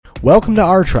Welcome to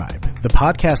OurTribe, the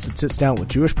podcast that sits down with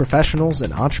Jewish professionals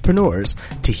and entrepreneurs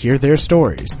to hear their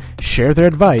stories, share their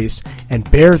advice, and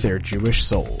bare their Jewish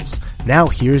souls. Now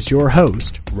here's your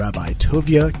host, Rabbi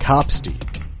Tuvia Kopstein.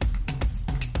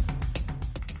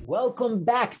 Welcome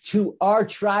back to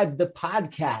OurTribe, the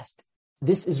podcast.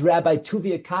 This is Rabbi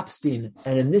Tuvia Kopstein,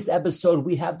 and in this episode,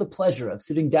 we have the pleasure of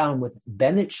sitting down with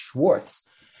Bennett Schwartz.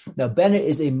 Now, Bennett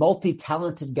is a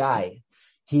multi-talented guy.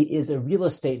 He is a real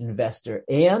estate investor,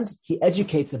 and he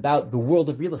educates about the world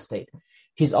of real estate.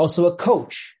 He's also a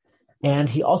coach, and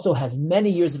he also has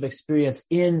many years of experience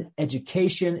in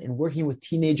education and working with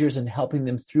teenagers and helping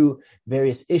them through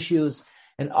various issues.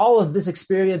 And all of this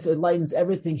experience enlightens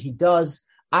everything he does.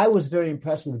 I was very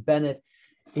impressed with Bennett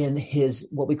in his,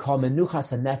 what we call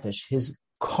menuchas hanefesh, his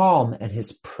calm and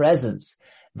his presence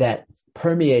that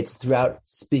permeates throughout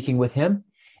speaking with him.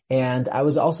 And I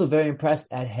was also very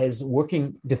impressed at his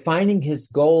defining his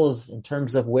goals in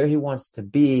terms of where he wants to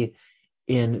be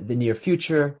in the near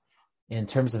future, in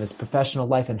terms of his professional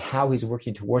life and how he's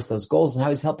working towards those goals and how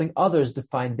he's helping others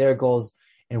define their goals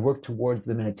and work towards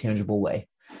them in a tangible way.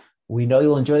 We know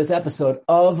you'll enjoy this episode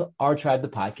of OurTribe, the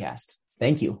podcast.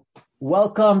 Thank you.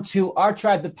 Welcome to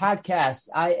OurTribe, the podcast.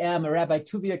 I am Rabbi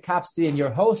Tuvia Kopstein,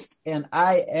 your host, and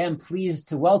I am pleased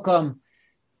to welcome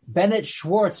Bennett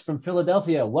Schwartz from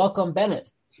Philadelphia. Welcome, Bennett.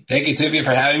 Thank you, Tuvia,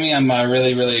 for having me. I'm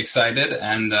really, really excited,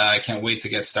 and I can't wait to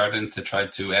get started and to try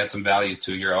to add some value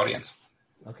to your audience.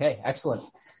 Okay, excellent.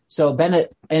 So,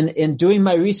 Bennett, in doing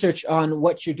my research on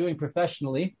what you're doing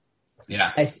professionally,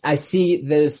 I see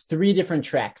there's 3 different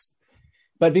tracks.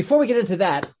 But before we get into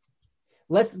that,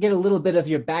 let's get a little bit of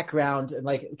your background.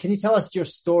 Like, can you tell us your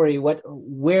story?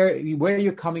 Where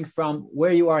you're coming from,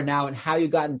 where you are now, and how you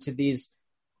got into these?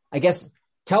 I guess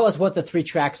tell us what the 3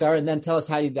 tracks are, and then tell us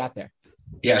how you got there.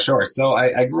 Yeah, sure. So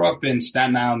I grew up in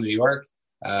Staten Island, New York.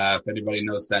 If anybody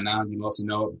knows Staten Island, you also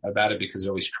know about it because there's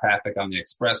always traffic on the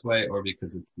expressway, or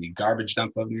because it's the garbage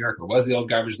dump of New York, or was the old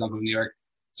garbage dump of New York.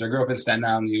 So I grew up in Staten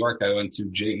Island, New York. I went to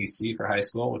JEC for high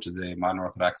school, which is a modern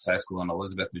Orthodox high school in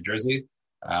Elizabeth, New Jersey,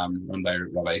 run by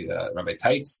Rabbi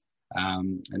Teitz.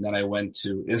 And then I went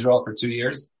to Israel for 2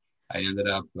 years. I ended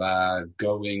up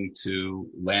going to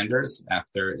Landers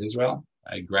after Israel.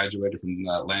 I graduated from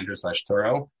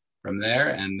Landers/Toro from there.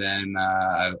 And then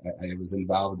I was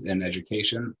involved in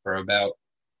education for about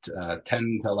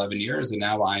 10 to 11 years. And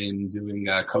now I am doing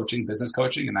coaching, business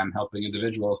coaching, and I'm helping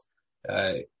individuals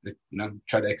try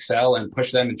to excel and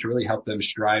push them and to really help them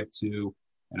strive to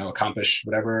accomplish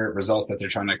whatever result that they're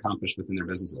trying to accomplish within their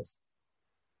businesses.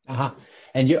 Uh-huh.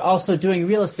 And you're also doing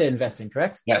real estate investing,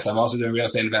 correct? Yes, I'm also doing real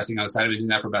estate investing on the side. I've been doing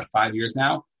that for about 5 years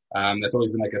now. That's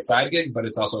always been like a side gig, but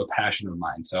it's also a passion of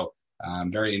mine. So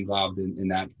I'm very involved in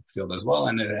that field as well.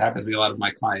 And it happens to be a lot of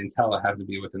my clientele have to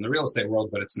be within the real estate world,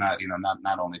 but it's not,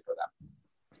 not only for them.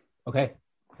 Okay.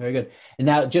 Very good. And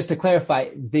now, just to clarify,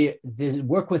 the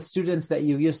work with students that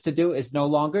you used to do is no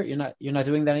longer. You're not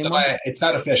doing that anymore. No, it's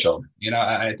not official.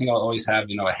 I think I'll always have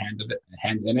a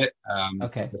hand in it.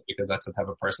 Okay. Just because that's the type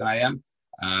of person I am.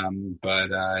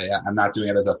 But I'm not doing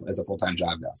it as a full time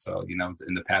job now. So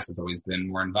in the past it's always been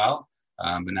more involved,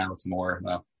 but now it's more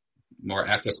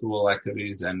after school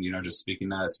activities and just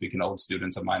speaking to old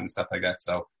students of mine and stuff like that.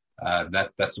 So.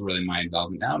 That's really my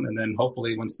involvement now. And then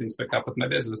hopefully once things pick up with my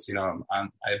business, I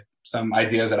have some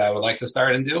ideas that I would like to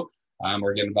start and do,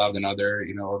 or get involved in other,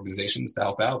 organizations to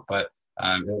help out. But,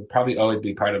 it'll probably always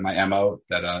be part of my MO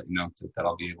that, that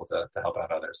I'll be able to help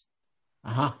out others.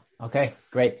 Uh-huh. Okay,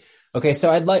 great. Okay.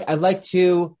 So I'd like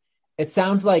to, it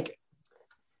sounds like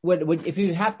if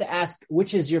you have to ask,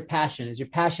 which is your passion? Is your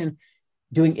passion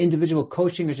doing individual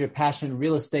coaching, or is your passion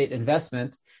real estate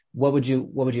investment? What would you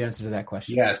answer to that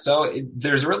question? Yeah, so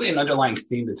there's really an underlying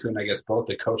theme between, I guess, both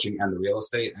the coaching and the real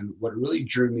estate. And what really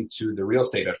drew me to the real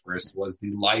estate at first was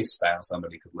the lifestyle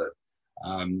somebody could live.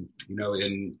 I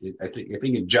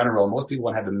think in general, most people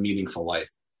want to have a meaningful life.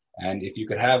 And if you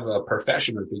could have a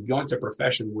profession, or if you go into a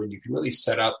profession where you can really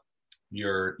set up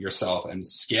yourself and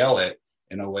scale it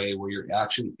in a way where you're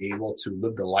actually able to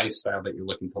live the lifestyle that you're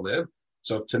looking to live.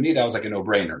 So to me, that was like a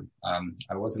no-brainer.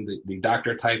 I wasn't the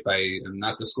doctor type. I am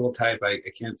not the school type. I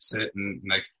can't sit and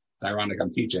it's ironic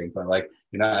I'm teaching, but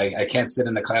I can't sit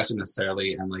in the classroom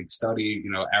necessarily and study,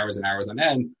 hours and hours on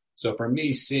end. So for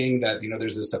me, seeing that,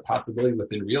 there's a possibility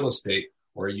within real estate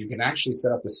where you can actually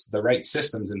set up the right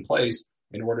systems in place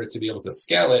in order to be able to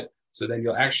scale it. So then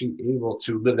you're actually able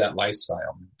to live that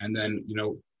lifestyle. And then,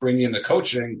 bringing in the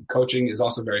coaching is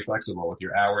also very flexible with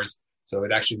your hours. So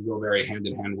it actually go very hand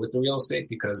in hand with the real estate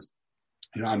because,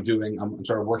 I'm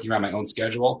sort of working around my own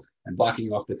schedule and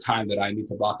blocking off the time that I need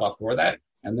to block off for that.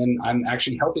 And then I'm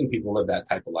actually helping people live that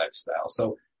type of lifestyle.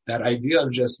 So that idea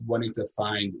of just wanting to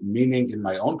find meaning in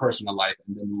my own personal life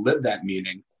and then live that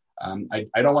meaning. I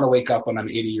don't want to wake up when I'm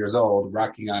 80 years old,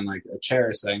 rocking on like a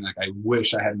chair saying like, I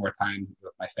wish I had more time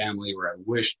with my family, or I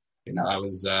wish, I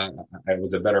was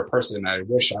a better person. I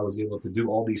wish I was able to do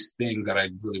all these things that I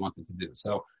really wanted to do.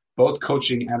 So both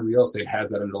coaching and real estate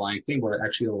has that underlying thing where it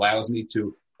actually allows me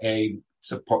to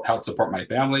help support my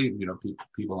family,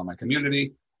 people in my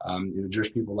community,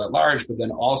 Jewish people at large, but then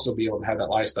also be able to have that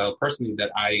lifestyle personally that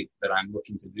I'm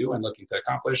looking to do and looking to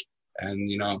accomplish.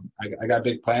 And, I got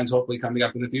big plans hopefully coming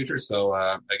up in the future. So,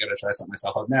 I got to try something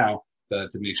myself up now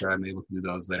to make sure I'm able to do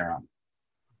those later on.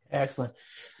 Excellent.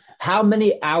 How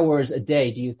many hours a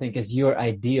day do you think is your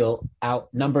ideal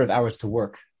number of hours to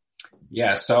work?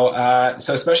 Yeah. So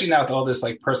especially now with all this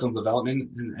like personal development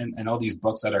and all these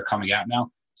books that are coming out now.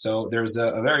 So there's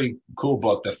a very cool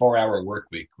book, The 4-Hour Work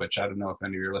Week, which I don't know if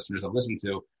any of your listeners have listened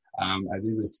to. I think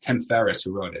it was Tim Ferriss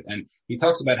who wrote it. And he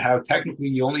talks about how technically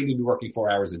you only need to be working 4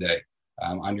 hours a day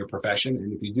on your profession.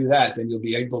 And if you do that, then you'll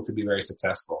be able to be very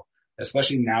successful,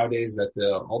 especially nowadays that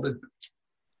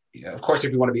of course,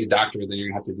 if you want to be a doctor, then you're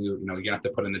going to have to do, you're going to have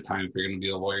to put in the time. If you're going to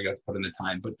be a lawyer, you have to put in the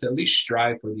time, but to at least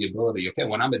strive for the ability. Okay,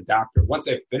 when I'm a doctor, once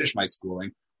I finish my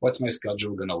schooling, what's my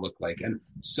schedule going to look like? And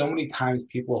so many times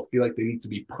people feel like they need to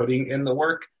be putting in the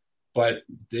work, but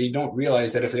they don't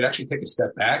realize that if they actually take a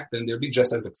step back, then they'll be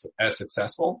just as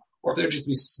successful. Or if they're just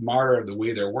be smarter the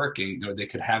way they're working, they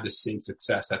could have the same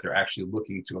success that they're actually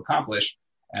looking to accomplish.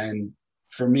 And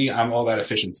for me, I'm all about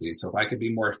efficiency. So if I could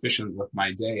be more efficient with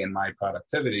my day and my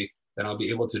productivity, then I'll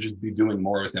be able to just be doing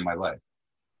more within my life.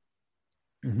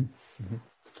 Mm-hmm. Mm-hmm.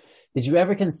 Did you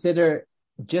ever consider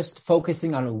just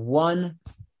focusing on one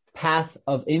path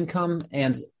of income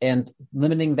and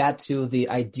limiting that to the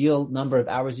ideal number of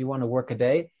hours you want to work a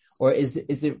day? Or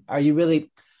are you really,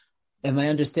 am I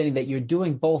understanding that you're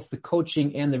doing both the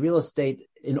coaching and the real estate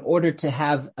in order to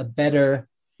have a better,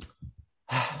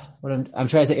 I'm trying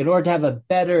to say, in order to have a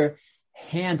better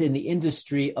hand in the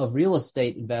industry of real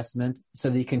estate investment so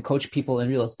that you can coach people in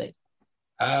real estate?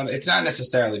 It's not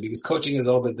necessarily, because coaching is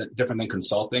a little bit different than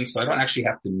consulting. So I don't actually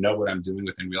have to know what I'm doing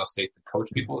within real estate to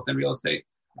coach people within real estate.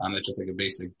 It's just like a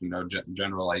basic,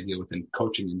 general idea within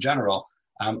coaching in general.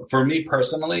 For me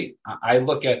personally, I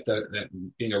look at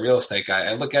being a real estate guy,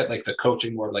 I look at like the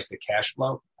coaching more like the cash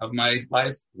flow of my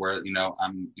life where,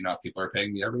 people are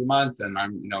paying me every month and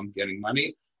I'm getting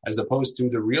money, as opposed to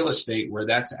the real estate where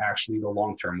that's actually the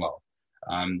long-term wealth.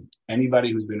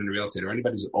 Anybody who's been in real estate or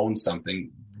anybody who's owned something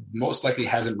most likely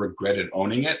hasn't regretted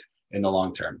owning it in the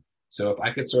long term. So if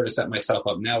I could sort of set myself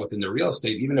up now within the real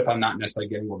estate, even if I'm not necessarily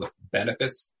getting all the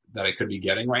benefits that I could be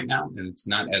getting right now, and it's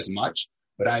not as much,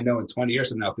 but I know in 20 years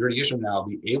from now, 30 years from now, I'll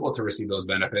be able to receive those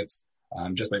benefits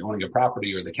just by owning a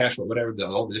property or the cash flow, whatever,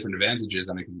 all the different advantages,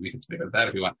 and we can speak about that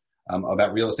if you want,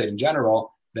 about real estate in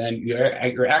general, then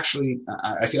you're actually,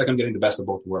 I feel like I'm getting the best of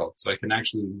both worlds. So I can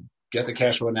actually get the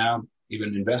cash flow now,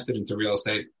 even invest it into real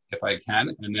estate if I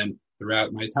can, and then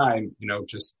throughout my time,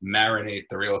 just marinate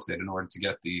the real estate in order to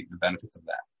get the benefits of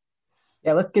that.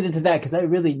 Yeah, let's get into that because I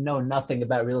really know nothing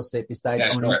about real estate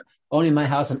besides owning my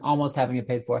house and almost having it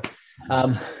paid for.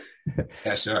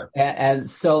 Yeah, sure. And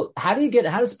so how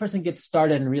does a person get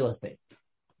started in real estate?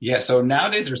 Yeah, so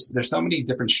nowadays there's so many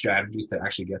different strategies to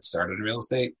actually get started in real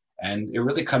estate. And it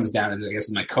really comes down to, I guess,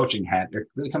 in my coaching hat, it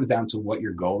really comes down to what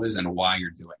your goal is and why you're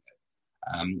doing it.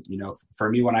 For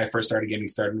me, when I first started getting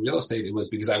started in real estate, it was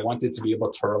because I wanted to be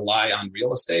able to rely on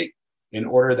real estate in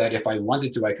order that if I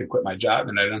wanted to, I could quit my job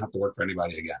and I don't have to work for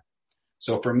anybody again.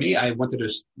 So for me, I wanted to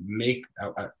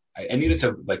I needed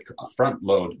to like front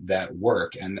load that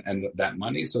work and that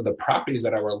money. So the properties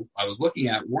that I was looking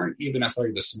at weren't even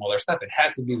necessarily the smaller stuff. It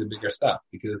had to be the bigger stuff,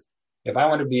 because if I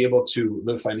want to be able to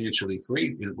live financially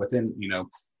free within,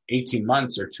 18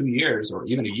 months or 2 years or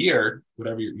even a year,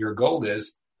 whatever your goal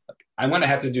is, I'm going to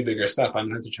have to do bigger stuff. I'm going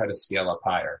to have to try to scale up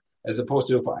higher, as opposed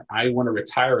to if I want to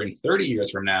retire in 30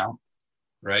 years from now,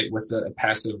 right, with the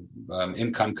passive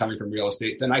income coming from real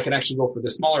estate, then I can actually go for the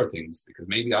smaller things, because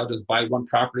maybe I'll just buy one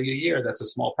property a year. That's a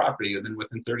small property. And then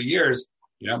within 30 years,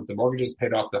 the mortgage is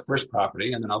paid off the first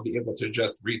property, and then I'll be able to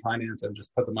just refinance and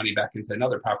just put the money back into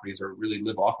another properties or really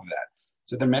live off of that.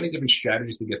 So there are many different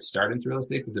strategies to get started into real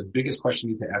estate, but the biggest question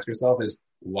you need to ask yourself is,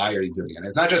 why are you doing it? And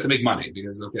it's not just to make money,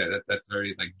 because, okay, that's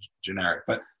very like generic,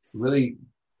 but really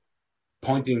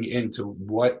pointing into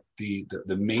what the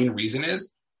main reason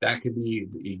is. That could be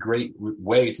a great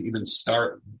way to even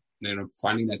start,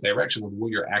 finding that direction of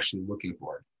what you're actually looking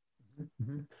for.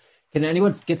 Mm-hmm. Can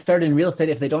anyone get started in real estate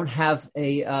if they don't have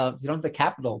the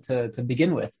capital to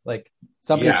begin with? Like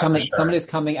somebody's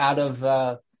coming out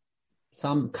of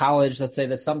some college, let's say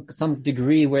that some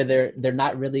degree where they're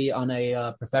not really on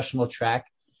a professional track,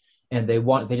 and they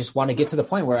just want to get to the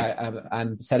point where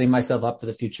I'm setting myself up for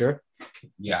the future.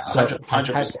 Yeah. So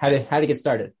 100%. how to get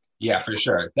started? Yeah, for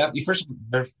sure. That you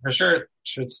for sure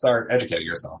should start educating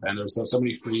yourself. And there's so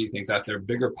many free things out there.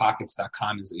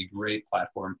 Biggerpockets.com is a great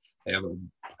platform. They have a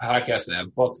podcast, they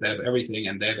have books, they have everything,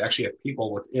 and they actually have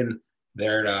people within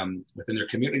their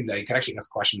community that you can actually have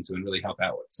questions to and really help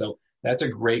out with. So that's a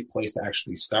great place to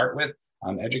actually start with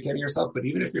educating yourself. But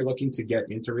even if you're looking to get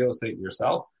into real estate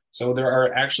yourself, so there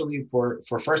are actually for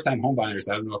first-time home buyers,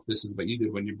 I don't know if this is what you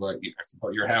did when you bought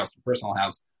your house, your personal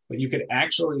house, but you could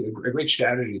actually, a great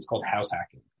strategy, it's called house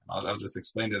hacking. I'll just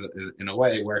explain it in a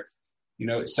way where,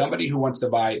 somebody who wants to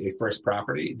buy a first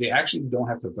property, they actually don't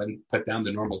have to put down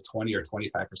the normal 20 or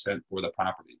 25% for the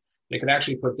property. They could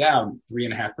actually put down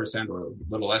 3.5% or a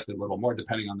little less than a little more,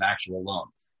 depending on the actual loan.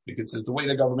 Because it's the way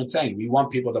the government's saying, we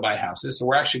want people to buy houses. So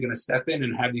we're actually going to step in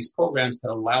and have these programs to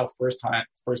allow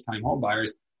first-time home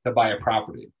buyers to buy a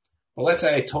property. But let's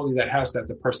say I told you that house that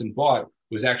the person bought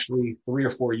was actually 3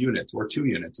 or 4 units or 2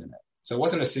 units in it. So it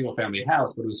wasn't a single family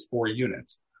house, but it was 4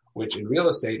 units, which in real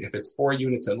estate, if it's 4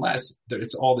 units and less,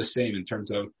 it's all the same in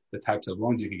terms of the types of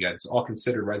loans you can get. It's all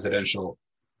considered residential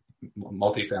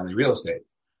multifamily real estate.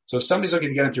 So if somebody's looking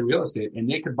to get into real estate and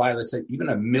they could buy, let's say, even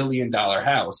 $1 million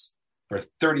house for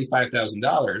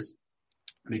 $35,000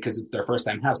 because it's their first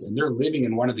time house and they're living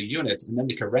in one of the units, and then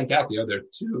they could rent out the other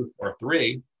 2 or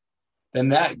 3, then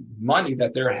that money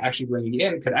that they're actually bringing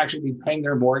in could actually be paying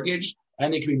their mortgage,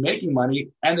 and they could be making money,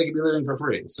 and they could be living for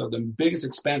free. So the biggest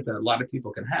expense that a lot of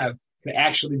people can have can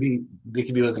actually be, they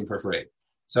could be living for free.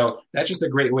 So that's just a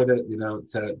great way to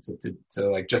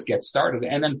like just get started.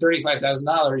 And then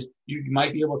 $35,000, you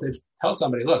might be able to tell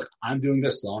somebody, look, I'm doing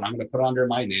this loan. I'm going to put it under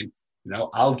my name.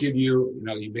 I'll give you,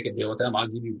 you make a deal with them. I'll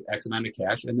give you X amount of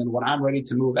cash. And then when I'm ready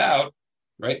to move out,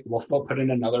 right, we'll put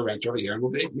in another rent over here and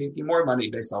we'll make you more money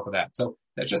based off of that. So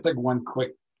that's just like one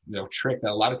quick, trick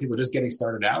that a lot of people just getting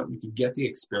started out. You could get the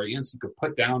experience. You could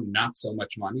put down not so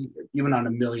much money, even on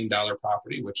 $1 million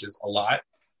property, which is a lot,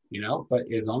 but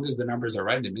as long as the numbers are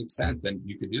right and it makes sense, then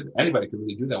you could do that. Anybody could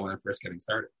really do that when they're first getting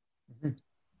started.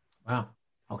 Mm-hmm. Wow.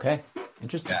 Okay.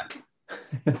 Interesting.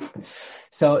 Yeah.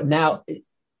 So now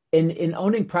in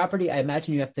owning property, I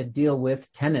imagine you have to deal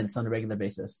with tenants on a regular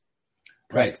basis.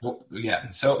 Right. Well, yeah.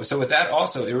 So with that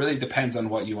also, it really depends on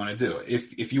what you want to do.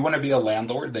 If you want to be a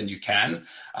landlord, then you can.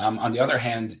 On the other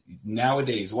hand,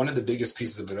 nowadays, one of the biggest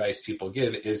pieces of advice people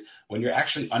give is when you're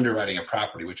actually underwriting a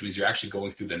property, which means you're actually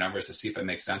going through the numbers to see if it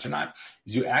makes sense or not,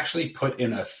 is you actually put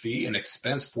in a fee, an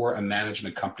expense for a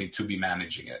management company to be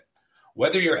managing it.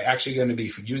 Whether you're actually going to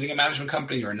be using a management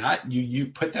company or not, you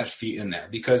put that fee in there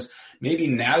because maybe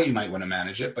now you might want to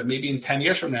manage it, but maybe in 10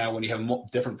 years from now, when you have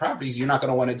different properties, you're not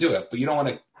going to want to do it, but you don't want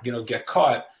to, get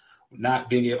caught not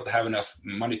being able to have enough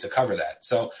money to cover that.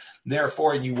 So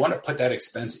therefore you want to put that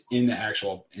expense in the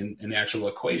actual, in the actual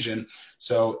equation.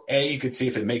 So you could see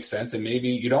if it makes sense. And maybe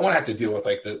you don't want to have to deal with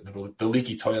like the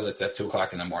leaky toilets at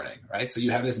 2:00 in the morning, right? So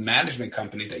you have this management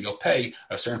company that you'll pay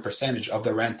a certain percentage of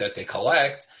the rent that they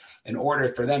collect in order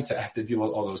for them to have to deal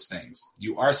with all those things.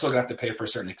 You are still going to have to pay for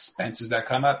certain expenses that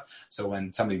come up. So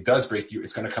when something does break you,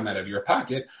 it's going to come out of your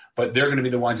pocket, but they're going to be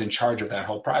the ones in charge of that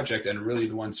whole project and really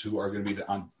the ones who are going to be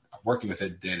working with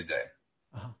it day to day.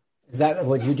 Is that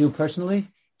what you do personally?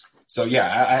 So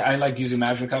yeah, I like using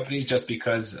management companies just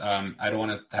because I don't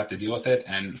want to have to deal with it.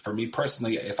 And for me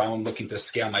personally, if I'm looking to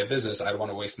scale my business, I don't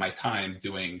want to waste my time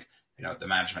doing, the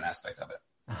management aspect of it.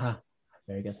 Uh-huh.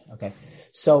 Very good. Okay.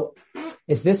 So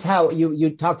is this how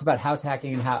you talked about house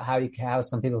hacking and how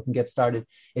some people can get started?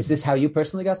 Is this how you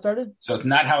personally got started? So it's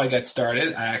not how I got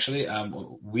started. I actually,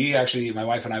 my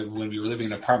wife and I, when we were living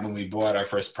in an apartment, we bought our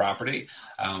first property,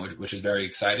 which is very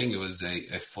exciting. It was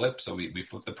a flip. So we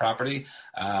flipped the property.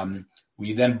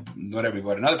 We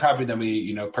bought another property. Then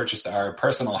we, purchased our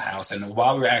personal house. And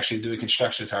while we were actually doing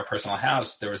construction to our personal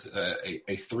house, there was a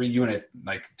 3-unit,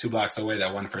 like 2 blocks away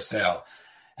that went for sale.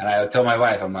 And I told my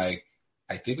wife, I'm like,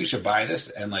 I think we should buy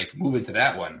this and like move into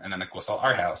that one. And then we'll sell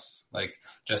our house, like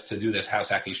just to do this house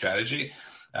hacking strategy.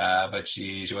 But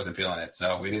she wasn't feeling it.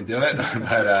 So we didn't do it,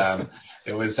 but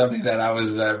it was something that I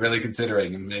was really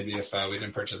considering. And maybe if we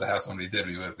didn't purchase the house when we did,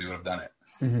 we would have done it.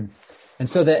 Mm-hmm. And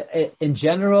so in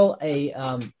general,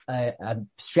 a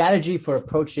strategy for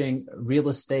approaching real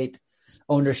estate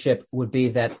ownership would be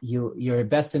that you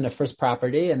invest in a first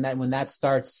property, and then when that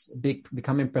starts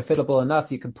becoming profitable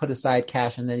enough, you can put aside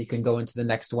cash, and then you can go into the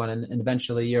next one, and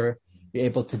eventually you're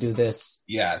able to do this.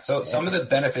 Yeah. So some of the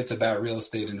benefits about real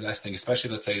estate investing,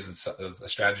 especially let's say a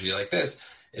strategy like this,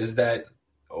 is that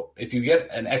if you get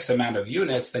an X amount of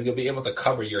units, then you'll be able to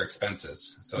cover your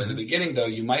expenses. So in the beginning, though,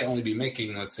 you might only be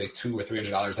making, let's say, $200 or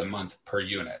 $300 a month per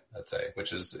unit, let's say,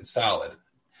 which is solid.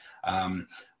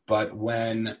 But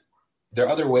when there are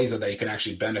other ways that you can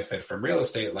actually benefit from real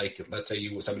estate, like let's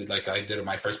say somebody like I did with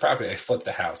my first property, I flipped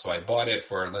the house. So I bought it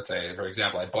for, let's say, for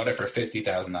example, I bought it for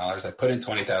 $50,000. I put in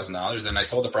 $20,000, then I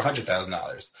sold it for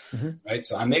 $100,000, right?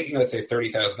 So I'm making, let's say,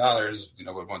 $30,000.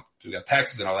 We got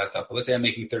taxes and all that stuff, but let's say I'm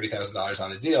making $30,000 on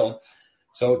the deal.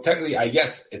 So technically,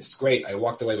 yes, it's great. I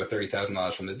walked away with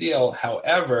 $30,000 from the deal.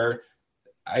 However,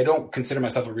 I don't consider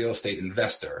myself a real estate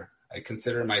investor. I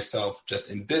consider myself just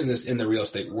in business in the real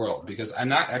estate world, because I'm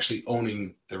not actually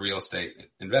owning the real estate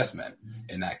investment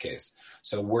in that case.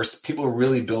 So where people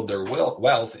really build their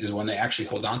wealth is when they actually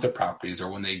hold on to properties, or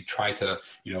when they try to,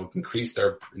 increase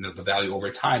their the value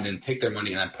over time and take their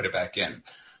money and then put it back in.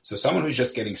 So someone who's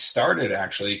just getting started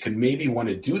actually could maybe want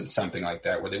to do something like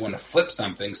that, where they want to flip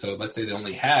something. So let's say they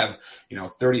only have,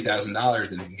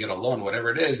 $30,000 and they can get a loan,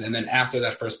 whatever it is. And then after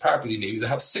that first property, maybe they'll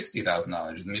have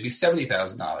 $60,000, maybe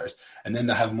 $70,000. And then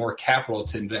they'll have more capital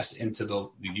to invest into the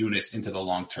units, into the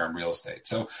long-term real estate.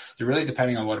 So they're really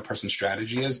depending on what a person's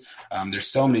strategy is. There's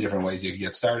so many different ways you can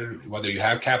get started, whether you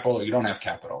have capital or you don't have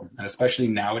capital. And especially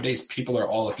nowadays, people are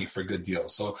all looking for good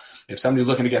deals. So if somebody's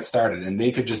looking to get started and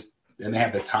they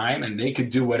have the time and they could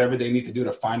do whatever they need to do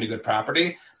to find a good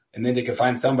property, and then they could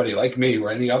find somebody like me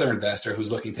or any other investor who's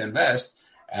looking to invest,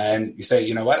 and you say,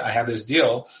 you know what, I have this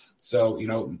deal. So,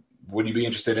 would you be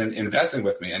interested in investing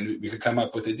with me? And we could come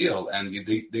up with a deal. And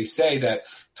they say that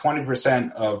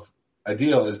 20% of a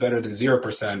deal is better than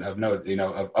 0% of no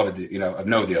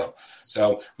deal.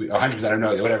 So 100% of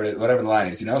no deal, whatever the line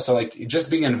is, so like just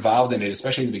being involved in it,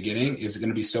 especially in the beginning, is going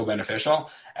to be so beneficial.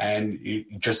 And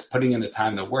just putting in the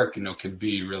time to work, can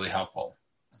be really helpful.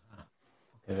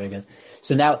 Okay, very good.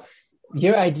 So now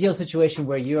your ideal situation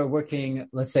where you are working,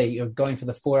 let's say you're going for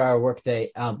the 4-hour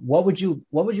workday. What would you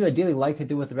ideally like to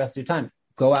do with the rest of your time?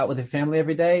 Go out with your family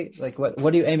every day? Like what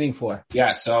are you aiming for?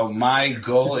 Yeah. So my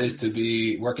goal is to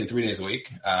be working 3 days a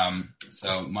week.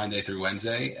 So Monday through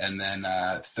Wednesday, and then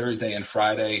Thursday and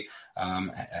Friday,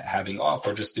 having off,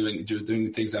 or just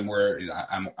doing things I'm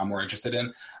more interested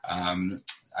in.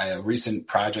 A recent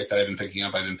project that I've been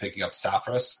picking up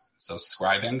Safras, so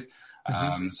scribing.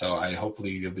 So I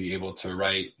hopefully you'll be able to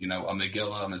write, a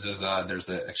Megillah, a Mezuzah. There's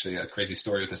actually a crazy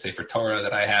story with the Sefer Torah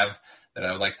that I have that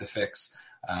I would like to fix.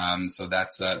 So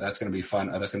that's going to be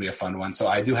fun. That's going to be a fun one. So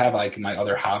I do have like my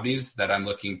other hobbies that I'm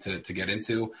looking to get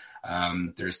into.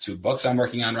 There's 2 books I'm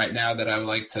working on right now that I would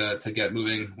like to get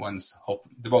moving.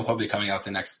 They're both hopefully coming out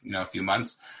the next, few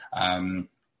months.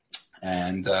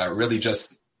 Really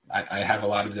just, I have a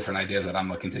lot of different ideas that I'm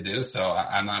looking to do. So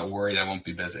I'm not worried I won't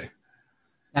be busy.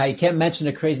 Now you can't mention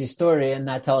a crazy story and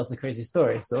not tell us the crazy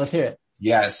story. So let's hear it.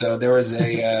 Yeah, so there was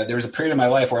a period in my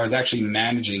life where I was actually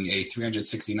managing a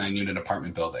 369 unit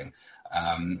apartment building,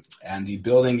 and the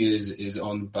building is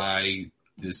owned by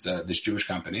this Jewish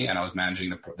company, and I was managing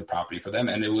the property for them.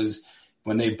 And it was,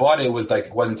 when they bought it, it was like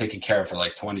it wasn't taken care of for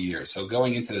like 20 years. So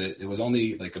going into it was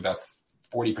only like about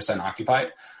 40%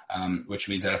 occupied. Which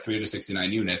means out of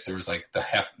 369 units, there was like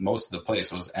most of the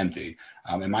place was empty.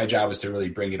 And my job was to really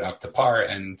bring it up to par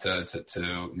and to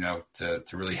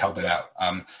really help it out.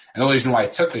 And the only reason why I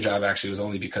took the job actually was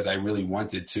only because I really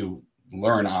wanted to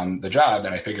learn on the job.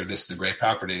 And I figured this is a great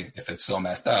property, if it's so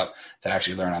messed up, to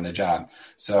actually learn on the job.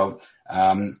 So,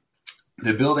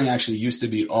 the building actually used to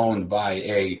be owned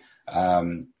by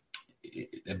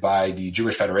the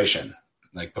Jewish Federation,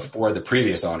 like before the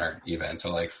previous owner even,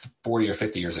 so like 40 or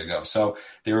 50 years ago. So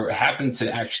there happened to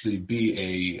actually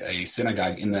be a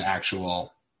synagogue in the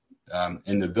actual,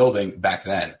 in the building back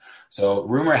then. So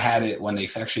rumor had it when they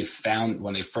first,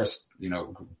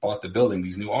 bought the building,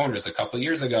 these new owners a couple of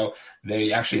years ago,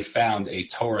 they actually found a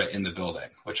Torah in the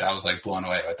building, which I was like blown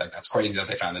away. I thought that's crazy that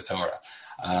they found the Torah.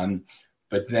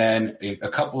 But then a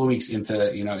couple of weeks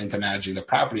into managing the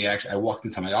property, actually, I walked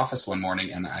into my office one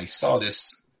morning and I saw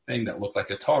this thing that looked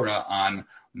like a Torah on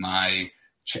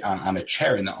on a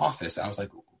chair in the office. And I was like,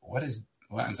 what?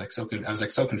 I was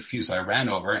like so confused. So I ran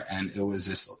over, and it was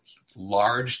this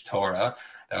large Torah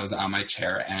that was on my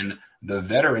chair. And the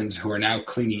veterans who are now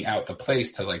cleaning out the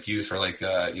place to like use for like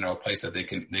a place that they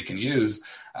can use,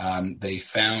 they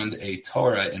found a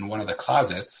Torah in one of the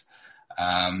closets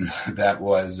that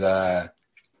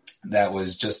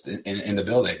was just in the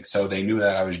building. So they knew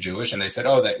that I was Jewish, and they said,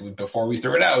 that before we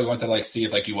threw it out, we wanted to like see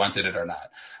if like you wanted it or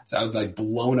not. So I was like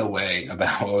blown away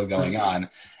about what was going on.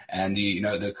 And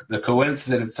the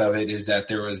coincidence of it is that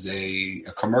there was a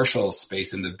commercial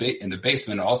space in the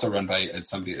basement, also run by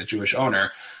a Jewish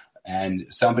owner, And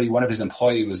one of his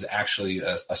employees was actually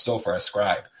a sofer, a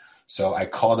scribe. So I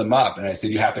called him up and I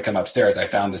said, you have to come upstairs. I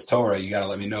found this Torah. You got to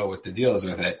let me know what the deal is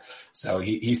with it. So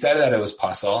he said that it was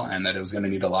puzzle and that it was going to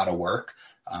need a lot of work.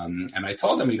 And I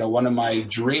told him, one of my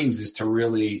dreams is to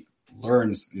really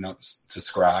learn, to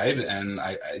scribe. And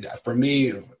for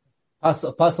me,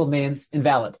 puzzle means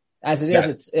invalid. As it is,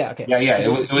 it's okay. It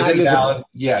was invalid.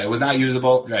 It was not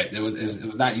usable. Right. It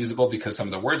was not usable because some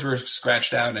of the words were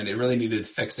scratched out and it really needed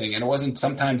fixing. And it wasn't,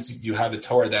 sometimes you have a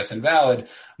Torah that's invalid,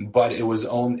 but it was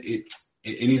only,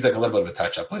 it needs like a little bit of a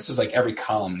touch up. This is like every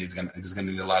column is going to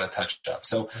need a lot of touch up.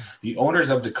 So the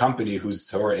owners of the company whose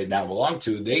Torah it now belonged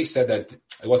to, they said that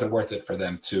it wasn't worth it for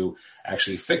them to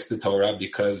actually fix the Torah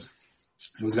because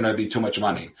it was going to be too much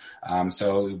money.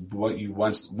 So what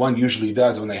one usually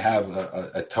does when they have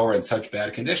a Torah in such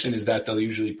bad condition is that they'll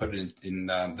usually put it in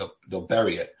they'll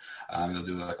bury it. They'll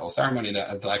do like a whole ceremony.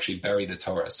 They'll actually bury the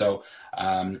Torah. So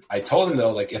I told them though,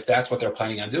 like if that's what they're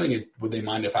planning on doing, would they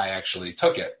mind if I actually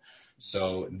took it?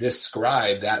 So this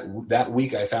scribe, that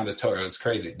week I found the Torah. It was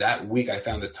crazy. That week I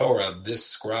found the Torah. This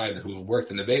scribe who worked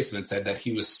in the basement said that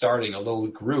he was starting a little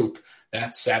group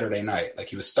that Saturday night. Like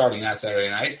he was starting that Saturday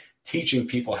night, teaching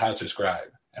people how to scribe.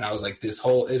 And I was like, this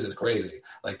is crazy.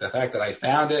 Like the fact that I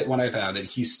found it when I found it,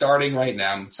 he's starting right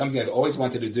now, something I've always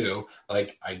wanted to do.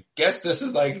 Like, I guess this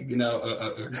is like,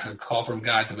 a call from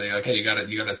God to be like, hey, you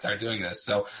gotta start doing this.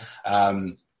 So,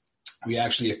 we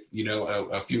actually,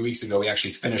 a few weeks ago, we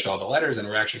actually finished all the letters and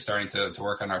we're actually starting to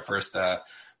work on our first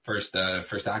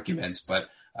documents. But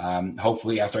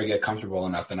hopefully after I get comfortable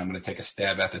enough, then I'm going to take a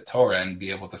stab at the Torah and be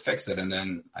able to fix it. And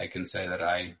then I can say that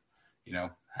I,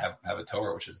 have a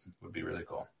Torah, which would be really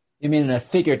cool. You mean in a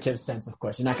figurative sense, of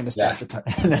course. You're not going to stab the Torah.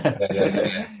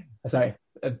 Yeah. Sorry,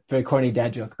 a very corny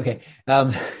dad joke. Okay.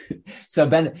 So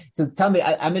Ben, tell me,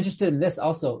 I'm interested in this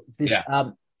also.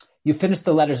 You finished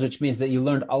the letters, which means that you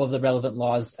learned all of the relevant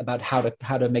laws about how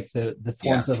to make the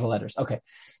forms of the letters. Okay.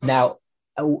 Now,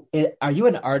 are you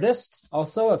an artist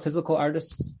also, a physical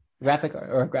artist, graphic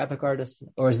artist?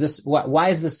 Or is this, why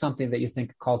is this something that you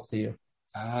think calls to you?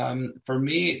 For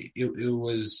me, it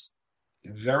was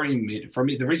for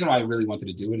me, the reason why I really wanted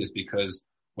to do it is because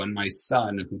when my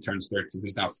son, who turns 13,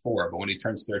 who's now 4, but when he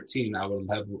turns 13, I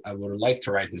would like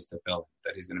to write his tefillin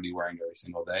that he's going to be wearing every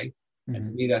single day. Mm-hmm. And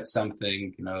to me, that's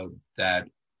something, that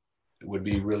would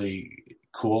be really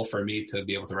cool for me to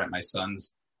be able to write my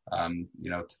son's,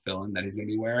 tefillin that he's going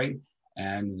to be wearing.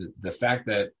 And the fact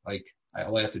that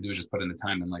all I have to do is just put in the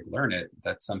time and learn it.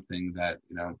 That's something that,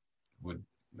 would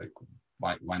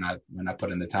why not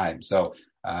put in the time? So,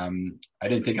 I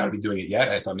didn't think I would be doing it yet.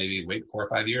 I thought maybe wait 4 or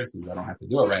 5 years because I don't have to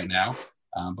do it right now.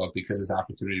 But because this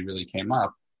opportunity really came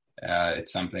up,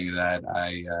 it's something that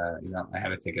I had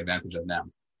to take advantage of now.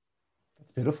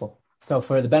 That's beautiful. So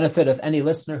for the benefit of any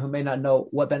listener who may not know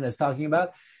what Ben is talking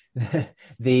about,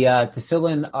 the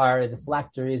tefillin are the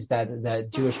phylacteries that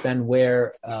Jewish men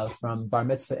wear from bar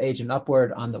mitzvah age and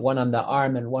upward, one on the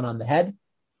arm and one on the head.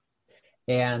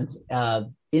 And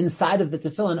inside of the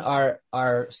tefillin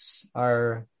are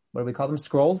what do we call them?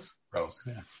 Scrolls.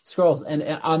 Scrolls. And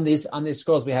on these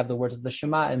scrolls we have the words of the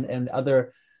Shema and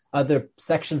other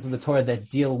sections of the Torah that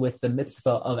deal with the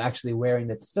mitzvah of actually wearing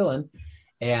the tefillin.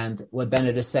 And what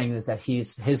Bennett is saying is that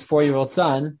his 4-year-old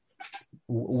son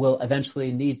will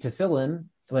eventually need tefillin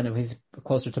when he's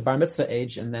closer to bar mitzvah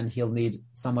age, and then he'll need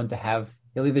someone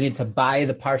he'll either need to buy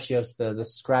the parshios,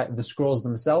 the scrolls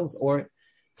themselves, or if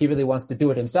he really wants to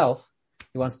do it himself,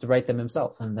 he wants to write them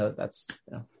himself. And that's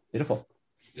beautiful.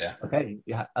 Yeah. Okay.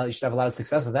 You should have a lot of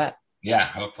success with that. Yeah,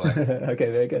 hopefully. Okay,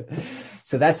 very good.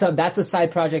 So that's a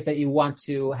side project that you want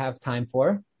to have time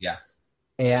for. Yeah.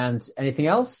 And anything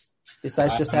else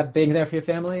besides just being there for your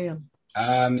family?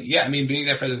 Being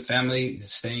there for the family,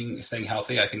 staying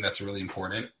healthy, I think that's really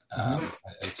important.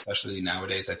 Especially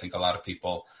nowadays, I think a lot of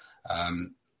people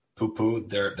poo-poo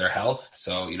their health.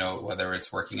 So, whether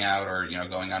it's working out or,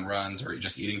 going on runs or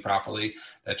just eating properly,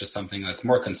 that's just something that's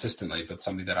more consistently, but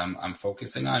something that I'm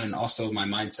focusing on. And also my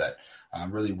mindset,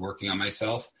 really working on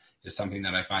myself is something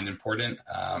that I find important,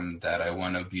 that I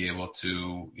want to be able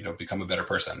to, become a better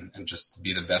person and just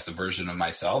be the best version of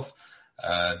myself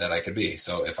that I could be.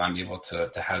 So if I'm able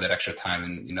to have that extra time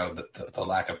and, the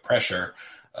lack of pressure,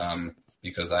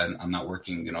 because I'm not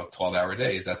working, 12-hour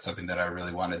days, that's something that I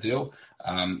really want to do.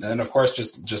 And then of course,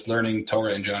 just learning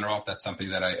Torah in general, that's something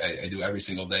that I do every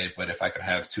single day. But if I could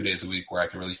have 2 days a week where I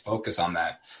could really focus on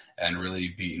that and really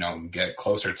be, get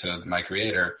closer to my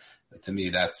creator, to me,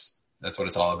 that's what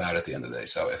it's all about at the end of the day.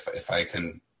 So if I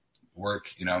can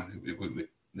work,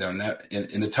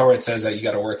 in the Torah, it says that you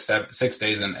got to work 6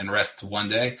 days and rest 1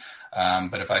 day.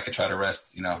 But if I could try to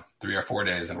rest, 3 or 4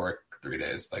 days and work 3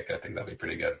 days, I think that'd be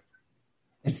pretty good.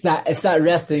 It's not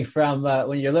resting from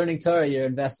when you're learning Torah, you're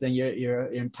investing your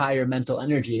entire mental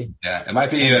energy. Yeah, it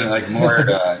might be even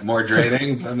more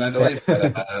draining mentally,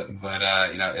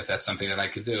 but if that's something that I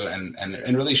could do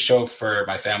and really show for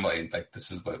my family,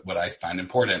 this is what I find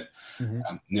important.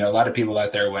 Mm-hmm. A lot of people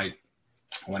out there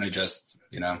want to just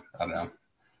I don't know,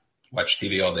 watch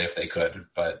TV all day if they could,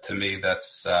 but to me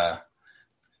that's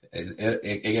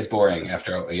it gets boring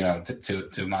after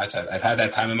too much. I've had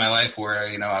that time in my life where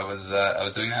I was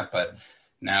doing that, but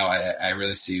now I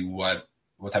really see what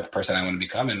type of person I want to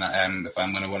become, and if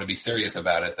I'm going to want to be serious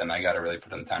about it, then I got to really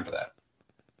put in the time for that.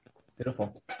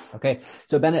 Beautiful. Okay,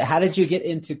 so Bennett, how did you get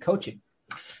into coaching?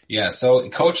 Yeah, so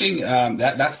coaching,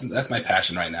 that's my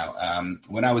passion right now.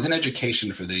 When I was in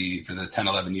education for the 10,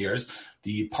 11 years,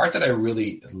 the part that I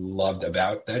really loved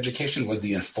about the education was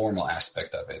the informal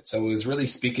aspect of it. So it was really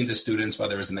speaking to students,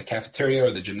 whether it was in the cafeteria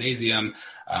or the gymnasium.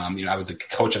 I was the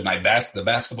coach of the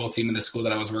basketball team in the school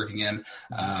that I was working in.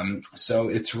 So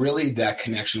it's really that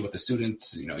connection with the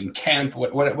students, in camp,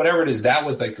 whatever it is, that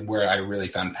was where I really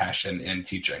found passion in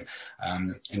teaching.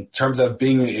 In terms of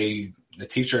being a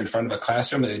teacher in front of a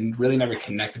classroom, it really never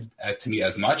connected to me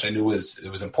as much. I knew it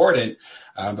was important,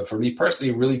 but for me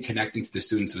personally, really connecting to the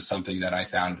students was something that I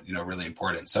found, really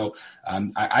important. So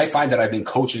I find that I've been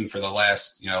coaching for the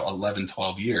last, 11,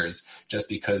 12 years, just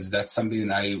because that's something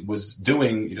that I was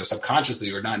doing,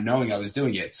 subconsciously or not knowing I was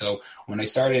doing it. So when I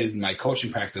started my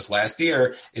coaching practice last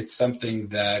year, it's something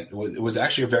that it was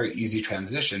actually a very easy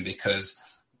transition, because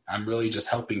I'm really just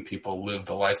helping people live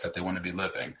the lives that they want to be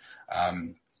living.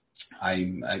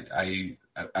 I'm very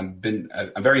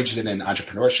interested in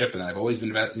entrepreneurship, and I've always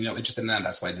been interested in that.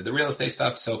 That's why I did the real estate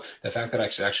stuff. So the fact that I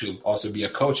should actually also be a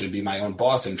coach and be my own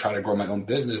boss and try to grow my own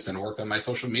business and work on my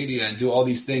social media and do all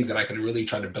these things that I can really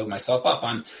try to build myself up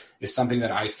on is something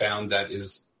that I found that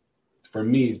is, for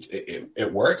me,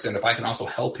 it works. And if I can also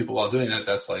help people while doing that,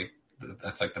 that's the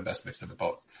best mix of it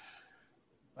both.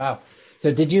 Wow.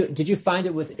 So did you find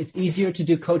it's easier to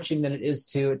do coaching than it is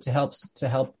to help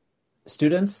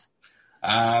students?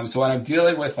 So when I'm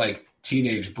dealing with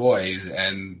teenage boys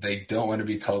and they don't want to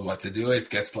be told what to do,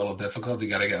 it gets a little difficult. You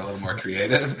got to get a little more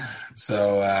creative.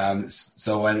 So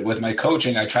with my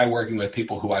coaching, I try working with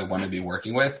people who I want to be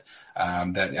working with,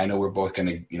 that I know we're both going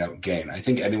to, gain. I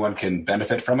think anyone can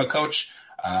benefit from a coach.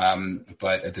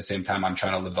 But at the same time, I'm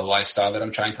trying to live the lifestyle that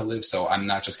I'm trying to live. So I'm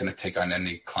not just going to take on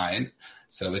any client.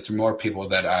 So it's more people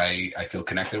that I feel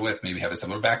connected with, maybe have a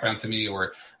similar background to me,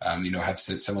 or, have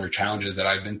similar challenges that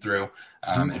I've been through,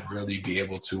 and really be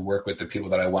able to work with the people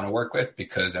that I want to work with,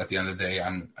 because at the end of the day,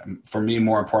 for me,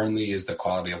 more importantly, is the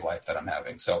quality of life that I'm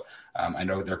having. So I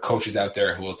know there are coaches out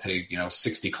there who will take,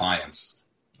 60 clients,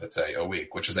 let's say, a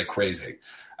week, which is crazy.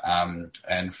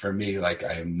 And for me, I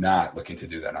am not looking to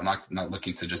do that. I'm not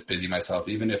looking to just busy myself,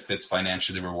 even if it's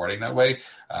financially rewarding that way.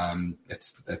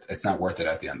 It's not worth it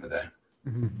at the end of the day.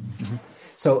 Mm-hmm. Mm-hmm.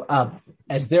 So,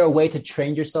 is there a way to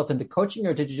train yourself into coaching,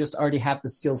 or did you just already have the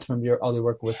skills from all your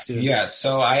work with students? Yeah.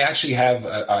 So I actually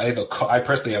I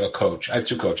personally have a coach. I have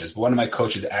two coaches, but one of my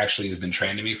coaches actually has been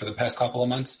training me for the past couple of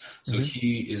months. So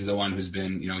he is the one who's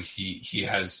been,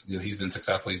 he's been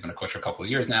successful. He's been a coach for a couple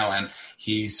of years now, and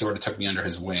he sort of took me under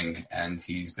his wing, and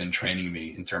he's been training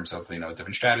me in terms of,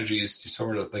 different strategies,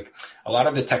 sort of a lot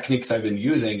of the techniques I've been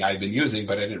using,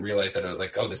 but I didn't realize that it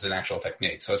was this is an actual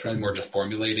technique. So it's really more just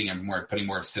formulating and more putting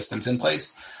more systems in place.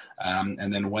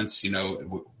 And then once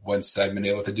I've been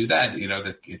able to do that,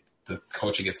 the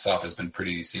coaching itself has been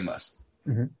pretty seamless.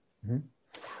 Mm-hmm. Mm-hmm.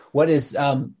 What is,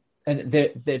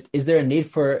 is there a need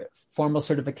for formal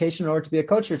certification in order to be a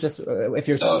coach, or just if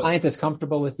your client is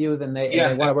comfortable with you, then they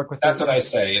want to work with you? That's what I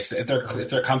say. If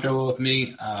they're comfortable with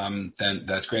me, then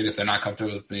that's great. If they're not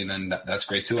comfortable with me, then that's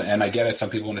great too. And I get it. Some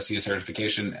people want to see a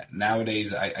certification.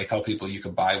 Nowadays, I tell people you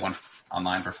could buy one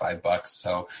online for $5.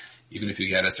 So even if you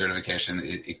get a certification,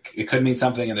 it could mean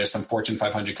something. And there's some Fortune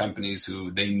 500 companies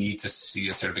who they need to see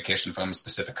a certification from a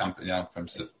specific company, from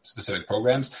specific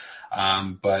programs.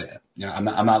 But I'm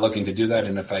not looking to do that.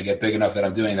 And if I get big enough that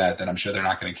I'm doing that, then I'm sure they're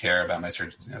not going to care about my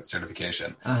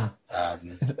certification. Uh-huh.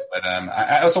 But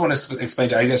I also want to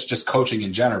explain, I guess, just coaching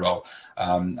in general.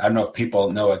 I don't know if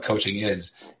people know what coaching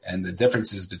is and the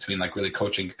differences between really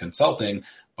coaching and consulting.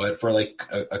 But for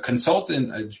a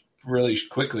consultant, really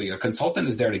quickly, a consultant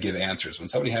is there to give answers. When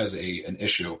somebody has an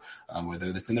issue, whether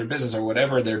it's in their business or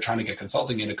whatever, they're trying to get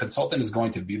consulting, and a consultant is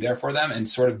going to be there for them and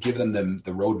sort of give them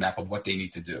the roadmap of what they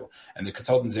need to do. And the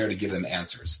consultant's there to give them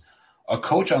answers. A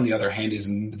coach, on the other hand, is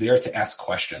there to ask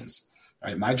questions.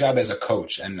 right? My job as a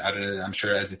coach, and I'm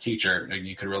sure as a teacher,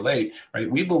 you could relate, right?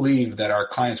 We believe that our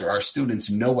clients or our students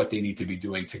know what they need to be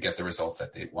doing to get the results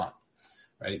that they want.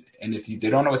 Right. And if they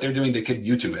don't know what they're doing, they could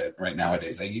YouTube it right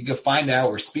nowadays. Like you can find out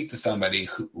or speak to somebody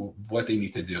what they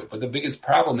need to do. But the biggest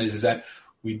problem is that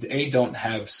we don't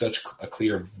have such a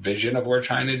clear vision of what we're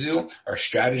trying to do. Our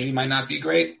strategy might not be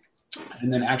great.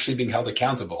 And then actually being held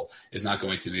accountable is not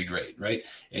going to be great. Right.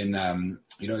 And,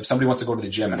 if somebody wants to go to the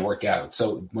gym and work out.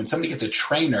 So when somebody gets a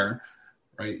trainer,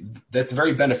 right, that's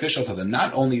very beneficial to them.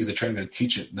 Not only is the trainer going to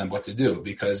teach them what to do,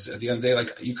 because at the end of the day,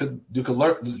 like you could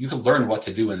learn what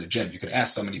to do in the gym. You could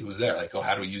ask somebody who's there, like, oh,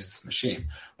 how do we use this machine?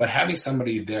 But having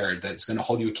somebody there that's going to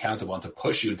hold you accountable and to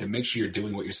push you and to make sure you're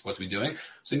doing what you're supposed to be doing,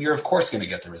 so you're of course going to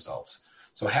get the results.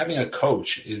 So having a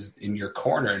coach is in your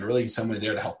corner and really someone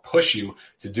there to help push you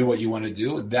to do what you want to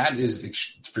do. That is,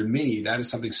 for me, that is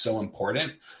something so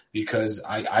important. Because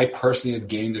I personally have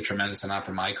gained a tremendous amount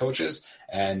from my coaches,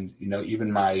 and even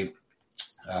my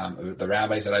the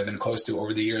rabbis that I've been close to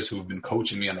over the years who have been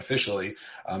coaching me unofficially.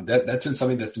 That's been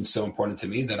something that's been so important to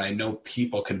me that I know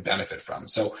people can benefit from.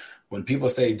 So when people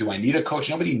say, "Do I need a coach?"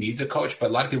 Nobody needs a coach,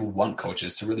 but a lot of people want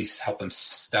coaches to really help them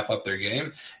step up their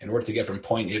game in order to get from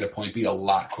point A to point B a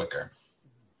lot quicker.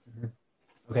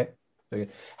 Okay, very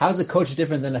good. How is a coach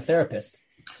different than a therapist?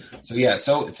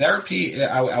 So therapy,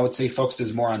 I would say,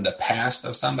 focuses more on the past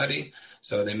of somebody.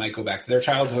 So they might go back to their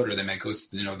childhood, or they might go,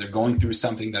 they're going through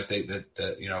something that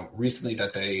recently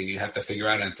that they have to figure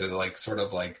out and to sort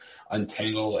of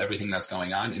untangle everything that's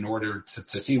going on in order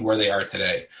to see where they are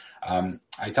today.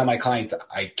 I tell my clients,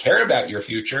 I care about your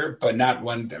future, but not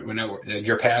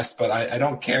your past, but I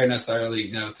don't care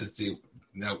necessarily, to see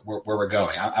where we're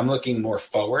going. I'm looking more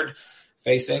forward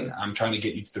facing. I'm trying to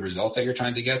get you to the results that you're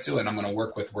trying to get to, and I'm going to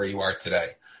work with where you are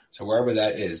today. So wherever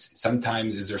that is,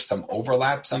 sometimes is there some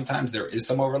overlap? Sometimes there is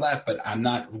some overlap, but I'm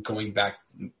not going back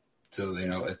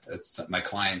to, my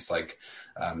clients,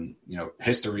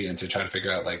 history and to try to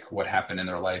figure out what happened in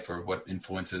their life or what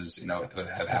influences,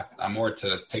 have happened. I'm more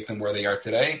to take them where they are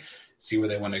today, see where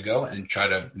they want to go, and try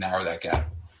to narrow that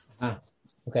gap.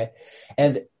 Okay.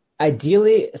 And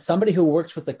ideally, somebody who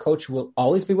works with a coach will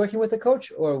always be working with a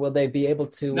coach, or will they be able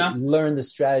to learn the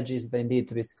strategies that they need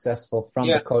to be successful from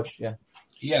the coach?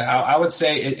 Yeah, I would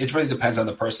say it really depends on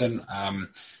the person.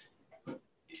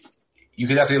 You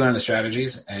could definitely learn the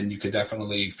strategies, and you could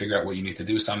definitely figure out what you need to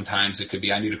do. Sometimes it could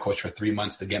be, I need a coach for 3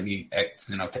 months to get me X,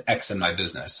 to X in my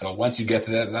business. So once you get to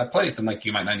that place, then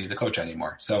you might not need the coach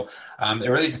anymore. So it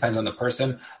really depends on the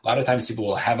person. A lot of times people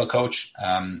will have a coach,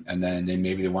 and then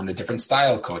they want a different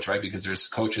style coach, right? Because there's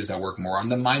coaches that work more on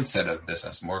the mindset of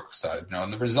business, more on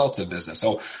the results of business.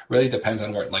 So really depends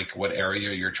on what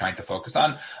area you're trying to focus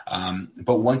on.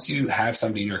 But once you have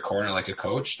somebody in your corner, like a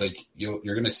coach, you're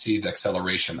going to see the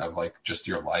acceleration of just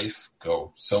your life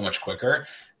go so much quicker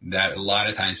that a lot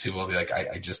of times people will be like,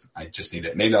 I just need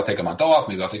it. Maybe I'll take a month off.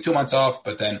 Maybe I'll take 2 months off.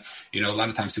 But then, a lot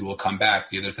of times people will come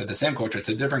back either to the same coach or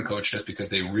to a different coach just because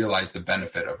they realize the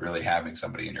benefit of really having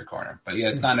somebody in your corner. But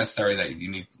it's not necessary that you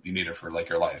need it for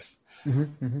your life.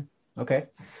 Mm-hmm, mm-hmm.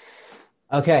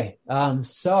 Okay.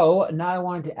 So now I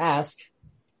wanted to ask,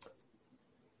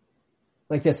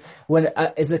 like this, when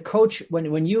as a coach,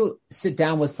 when you sit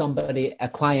down with somebody, a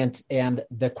client, and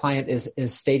the client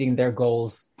is stating their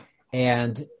goals,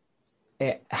 and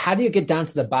how do you get down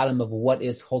to the bottom of what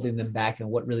is holding them back and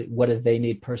what do they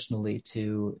need personally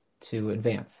to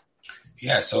advance?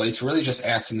 Yeah, so it's really just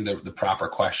asking the proper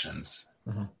questions,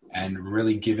 and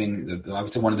really giving I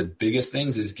would say one of the biggest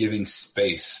things is giving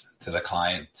space to the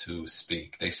client to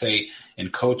speak. They say in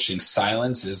coaching,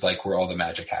 silence is where all the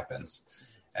magic happens.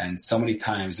 And so many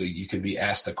times you could be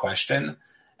asked a question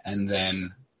and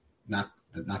then not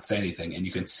say anything. And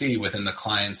you can see within the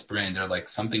client's brain, they're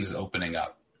something's opening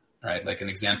up, right? An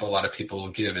example a lot of people will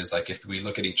give is if we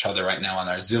look at each other right now on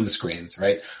our Zoom screens,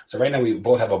 right? So right now we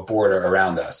both have a border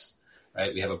around us,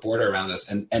 right? We have a border around us,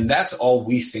 and that's all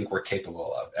we think we're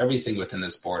capable of, everything within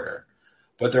this border.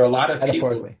 But there are a lot of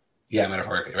people. Yeah,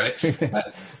 metaphorically, right?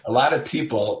 A lot of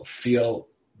people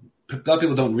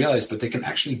don't realize, but they can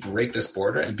actually break this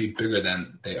border and be bigger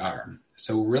than they are.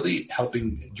 So really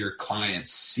helping your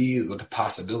clients see the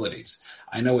possibilities.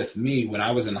 I know with me, when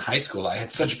I was in high school, I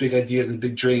had such big ideas and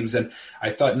big dreams, and I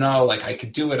thought, no, I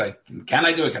could do it. Can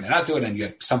I do it? Can I not do it? And you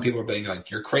had some people being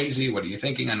you're crazy. What are you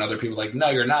thinking? And other people no,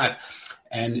 you're not.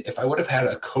 And if I would have had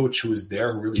a coach who was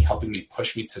there really helping me,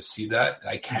 push me to see that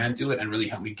I can do it and really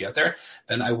help me get there,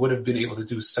 then I would have been able to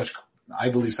do such I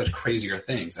believe, such crazier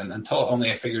things. And until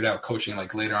only I figured out coaching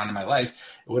like later on in my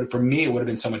life, it would have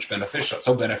been so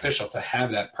beneficial to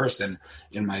have that person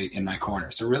in my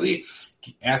corner. So really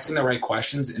asking the right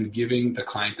questions and giving the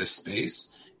client the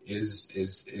space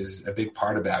is a big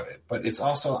part about it. But it's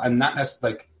also, I'm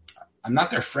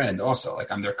not their friend also,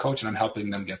 like I'm their coach and I'm helping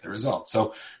them get the results.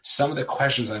 So some of the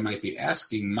questions I might be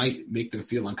asking might make them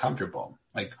feel uncomfortable.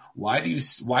 Like, why do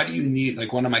you need,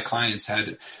 like one of my clients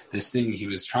had this thing, he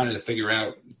was trying to figure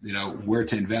out, where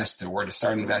to invest or where to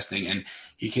start investing. And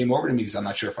he came over to me because I'm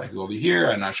not sure if I go over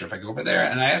here. I'm not sure if I go over there.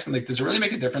 And I asked him, like, does it really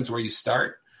make a difference where you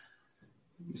start?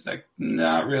 He's like,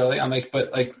 not really. I'm like,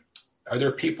 but like, are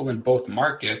there people in both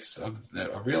markets of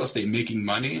real estate making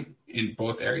money in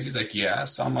both areas? He's like, yeah.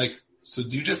 So I'm like, so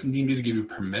do you just need me to give you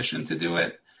permission to do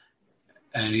it?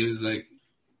 And he was like,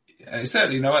 I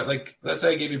said, you know what, like, let's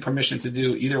say I gave you permission to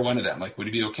do either one of them. Like, would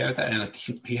you be okay with that? And like,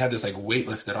 he had this like weight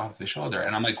lifted off his shoulder.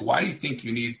 And I'm like, why do you think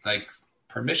you need like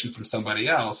permission from somebody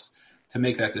else to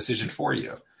make that decision for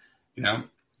you?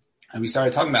 And we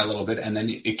started talking about it a little bit, and then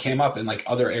it came up in like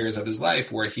other areas of his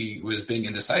life where he was being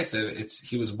indecisive.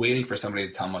 He was waiting for somebody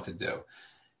to tell him what to do.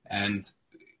 And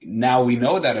now we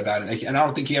know that about him. And I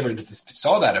don't think he ever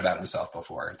saw that about himself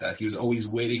before, that he was always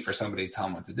waiting for somebody to tell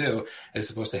him what to do as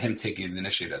opposed to him taking the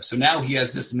initiative. So now he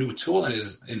has this new tool in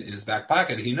his back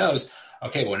pocket. He knows,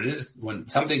 okay, when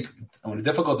a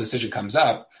difficult decision comes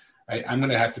up, right, I'm going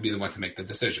to have to be the one to make the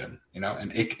decision,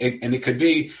 and it could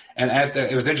be, and after,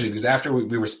 it was interesting because after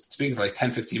we were speaking for like 10,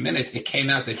 15 minutes, it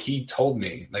came out that he told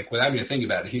me, like, without even thinking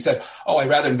about it, he said, oh, I'd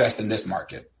rather invest in this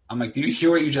market. I'm like, do you hear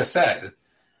what you just said?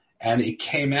 And it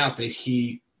came out that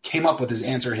he came up with his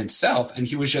answer himself, and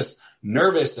he was just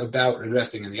nervous about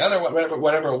investing in the other,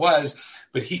 whatever it was,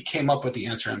 but he came up with the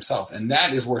answer himself. And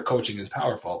that is where coaching is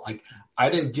powerful. Like, I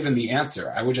didn't give him the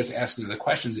answer. I was just asking the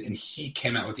questions, and he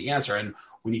came out with the answer. And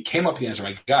when he came up with the answer,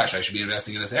 I'm like, gosh, I should be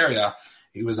investing in this area.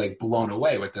 He was like blown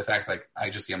away with the fact, like, I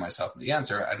just gave myself the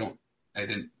answer. I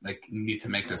didn't like need to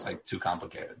make this like too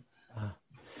complicated.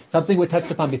 Something we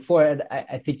touched upon before, and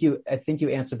I think you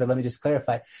answered, but let me just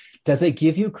clarify. Does it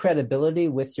give you credibility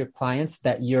with your clients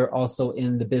that you're also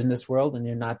in the business world and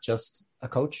you're not just a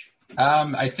coach?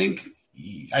 I think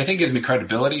it gives me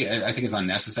credibility. I think it's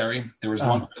unnecessary. There was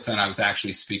one person I was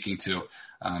actually speaking to,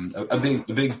 a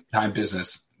big time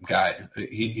business guy.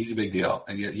 He's a big deal,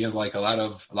 and he has like a lot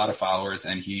of followers.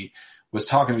 And he was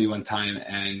talking to me one time,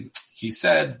 and he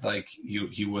said like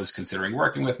he was considering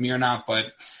working with me or not,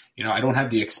 but I don't have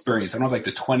the experience. I don't have like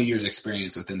the 20 years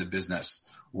experience within the business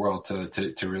world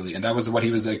to really, and that was what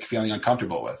he was like feeling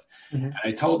uncomfortable with. Mm-hmm. And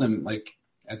I told him, like,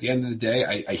 at the end of the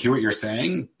day, I hear what you're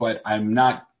saying, but I'm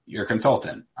not your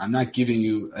consultant. I'm not giving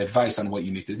you advice on what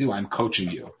you need to do. I'm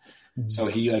coaching you. Mm-hmm. So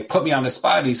he like put me on the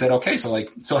spot, and he said, okay,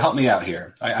 so help me out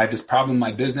here. I have this problem in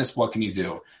my business. What can you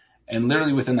do? And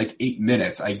literally within like 8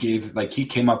 minutes, he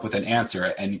came up with an answer,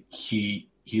 and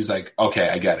he's like, okay,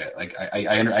 I get it. Like,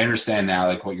 I understand now,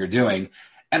 like, what you're doing.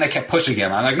 And I kept pushing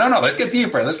him. I'm like, no, let's get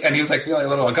deeper. And he was like feeling a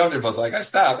little uncomfortable. So like, I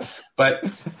stopped. But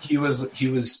he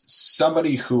was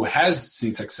somebody who has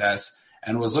seen success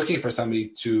and was looking for somebody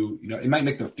to, it might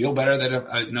make them feel better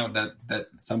that, that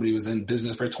somebody was in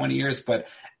business for 20 years. But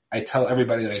I tell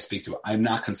everybody that I speak to, I'm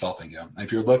not consulting you.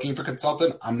 If you're looking for a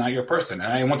consultant, I'm not your person.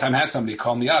 And I one time had somebody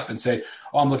call me up and say,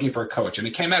 oh, I'm looking for a coach. And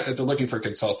it came out that they're looking for a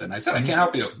consultant. I said, I can't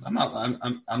help you. I'm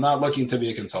not looking to be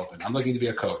a consultant. I'm looking to be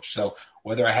a coach. So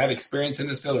whether I have experience in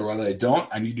this field or whether I don't,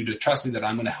 I need you to trust me that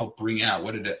I'm going to help bring out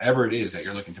whatever it is that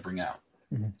you're looking to bring out.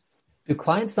 Mm-hmm. Do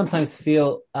clients sometimes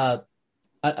feel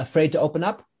afraid to open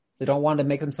up? They don't want to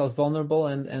make themselves vulnerable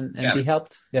and be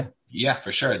helped? Yeah,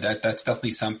 for sure. That's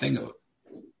definitely something.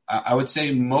 I would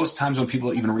say most times when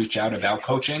people even reach out about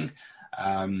coaching,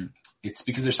 it's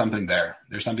because there's something there.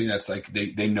 There's something that's like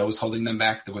they know is holding them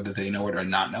back, whether they know it or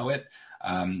not know it.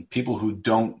 People who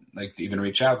don't like to even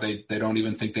reach out, they don't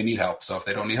even think they need help. So if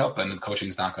they don't need help, then the coaching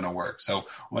is not going to work. So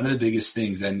one of the biggest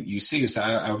things, and you see, is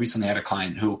I recently had a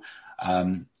client who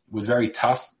was very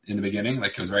tough in the beginning.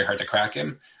 Like, it was very hard to crack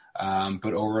him.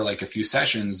 But over like a few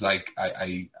sessions, like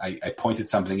I pointed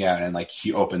something out, and like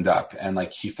he opened up, and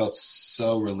like he felt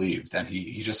so relieved, and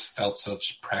he just felt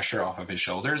such pressure off of his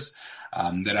shoulders,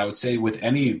 that I would say with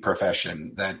any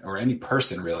profession or any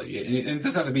person really, it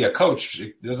doesn't have to be a coach.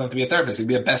 It doesn't have to be a therapist. It can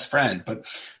be a best friend, but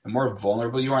the more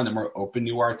vulnerable you are and the more open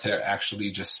you are to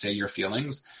actually just say your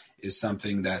feelings is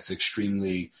something that's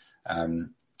extremely,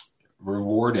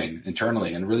 rewarding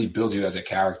internally and really builds you as a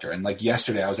character. And like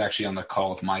yesterday, I was actually on the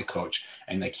call with my coach,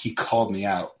 and like he called me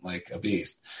out like a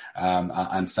beast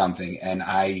on something, and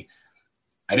I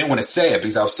didn't want to say it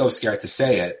because I was so scared to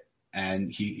say it.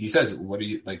 And he says, what are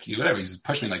you, like, whatever, he's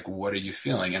pushing me, like, what are you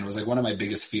feeling? And it was like one of my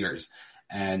biggest fears.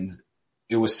 And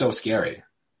it was so scary.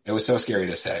 It was so scary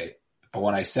to say. But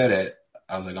when I said it,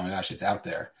 I was like, oh my gosh, it's out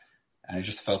there. And I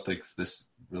just felt like this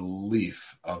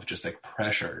relief of just like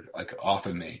pressure, like off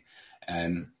of me.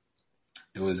 And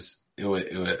it was, I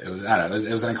don't know,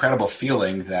 it was an incredible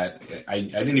feeling that I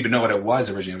didn't even know what it was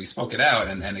originally. We spoke it out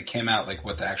and it came out like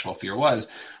what the actual fear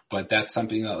was. But that's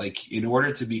something that, like, in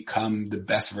order to become the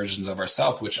best versions of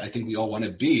ourselves, which I think we all want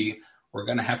to be, we're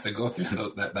going to have to go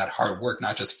through that hard work,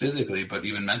 not just physically, but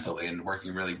even mentally, and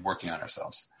really working on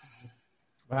ourselves.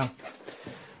 Wow.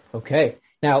 Okay.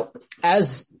 Now,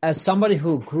 as somebody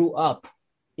who grew up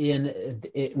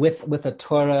with a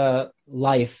Torah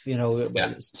life,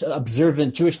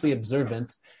 observant, Jewishly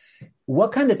observant,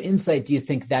 what kind of insight do you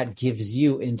think that gives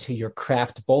you into your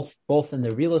craft, both in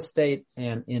the real estate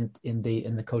and in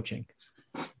the coaching?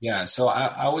 Yeah. So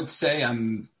I would say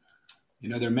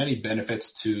there are many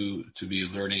benefits to be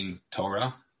learning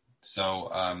Torah.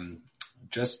 So,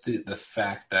 just the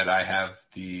fact that I have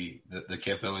the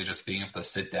capability of just being able to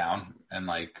sit down and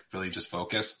like really just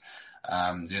focus,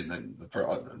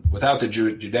 without the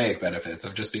Judaic benefits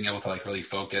of just being able to like really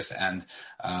focus and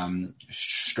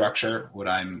structure what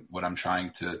I'm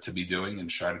trying to be doing and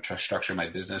try to structure my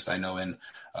business. I know in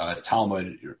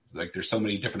Talmud, like there's so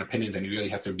many different opinions and you really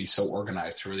have to be so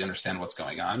organized to really understand what's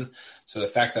going on. So the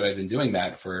fact that I've been doing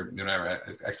that for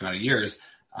X amount of years,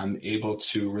 I'm able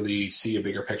to really see a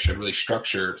bigger picture, really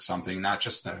structure something, not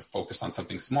just focus on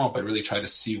something small, but really try to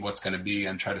see what's going to be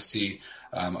and try to see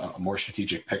a more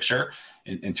strategic picture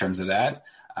in terms of that.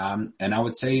 And I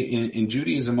would say in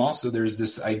Judaism also, there's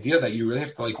this idea that you really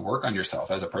have to like work on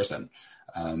yourself as a person,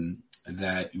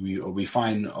 that we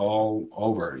find all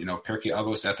over, Pirkei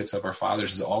Avos, ethics of our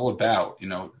fathers, is all about,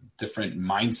 different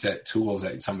mindset tools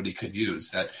that somebody could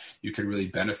use that you could really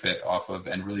benefit off of,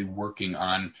 and really working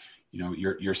on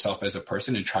yourself as a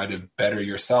person and try to better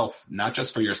yourself, not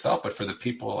just for yourself, but for the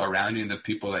people around you and the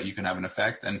people that you can have an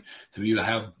effect, and to be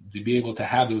able to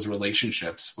have those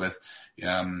relationships with,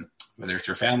 whether it's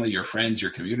your family, your friends,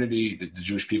 your community, the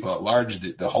Jewish people at large,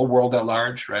 the whole world at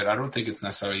large, right? I don't think it's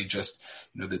necessarily just,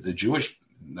 the Jewish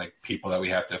like people that we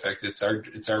have to affect. It's our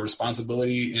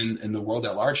responsibility in the world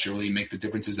at large to really make the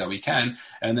differences that we can.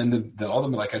 And then the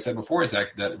ultimate, like I said before, is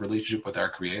that relationship with our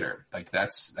Creator. Like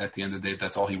that's, at the end of the day,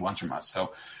 that's all He wants from us.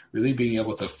 So really being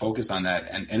able to focus on that.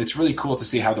 And it's really cool to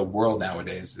see how the world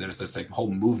nowadays, there's this like whole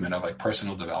movement of like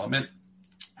personal development,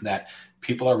 that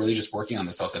people are really just working on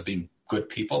themselves at being good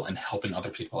people and helping other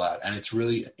people out. And it's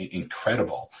really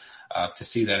incredible to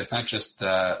see that it's not just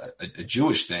a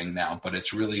Jewish thing now, but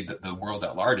it's really the world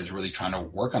at large is really trying to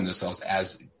work on themselves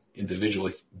as individual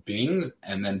beings,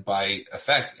 and then by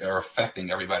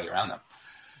affecting everybody around them.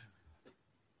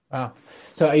 Wow.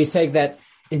 So are you saying that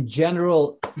in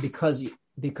general, because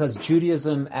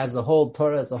Judaism as a whole,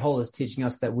 Torah as a whole, is teaching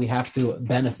us that we have to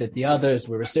benefit the others,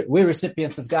 we're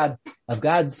recipients of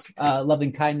God's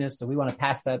loving kindness, so we want to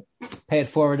pass that, pay it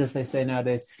forward, as they say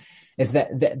nowadays. Is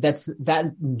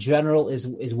that in general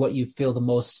is what you feel the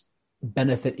most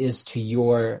benefit is to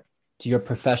your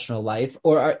professional life,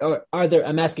 or are there?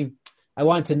 I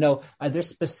wanted to know, are there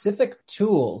specific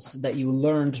tools that you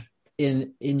learned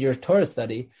in your Torah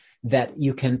study that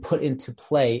you can put into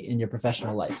play in your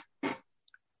professional life?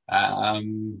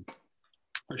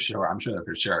 For sure, I'm sure that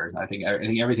for sure. I think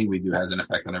everything we do has an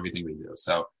effect on everything we do.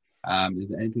 So, is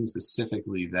there anything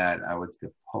specifically that I would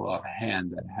pull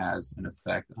offhand that has an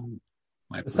effect on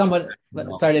my?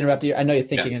 Sorry to interrupt you. I know you're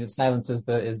thinking, and silence is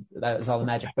all the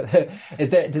magic. But is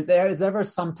there ever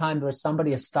some time where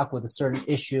somebody is stuck with a certain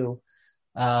issue,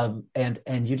 and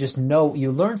you just know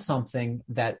you learn something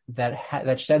that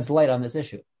sheds light on this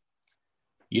issue?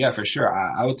 Yeah, for sure.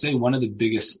 I would say one of the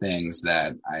biggest things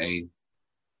that I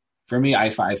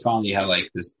finally had like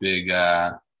this big.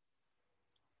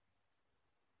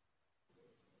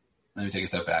 Let me take a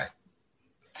step back.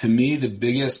 To me, the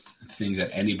biggest thing that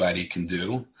anybody can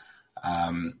do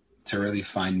to really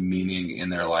find meaning in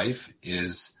their life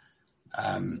is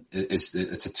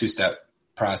it's a two-step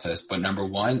process. But number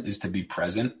one is to be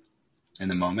present in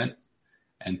the moment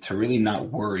and to really not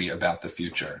worry about the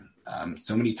future.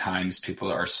 So many times people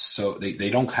are they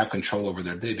don't have control over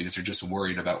their day because they're just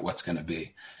worried about what's going to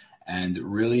be. And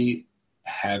really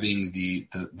having the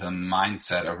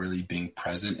mindset of really being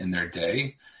present in their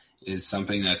day is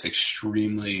something that's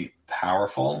extremely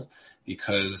powerful,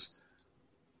 because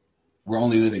we're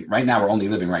only living right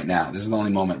now. This is the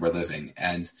only moment we're living.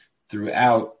 And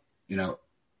throughout,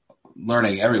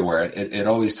 learning everywhere, it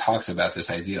always talks about this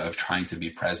idea of trying to be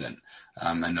present.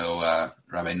 I know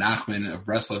Rabbi Nachman of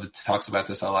Breslov talks about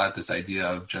this a lot, this idea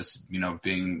of just,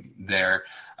 being there.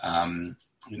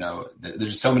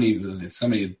 There's so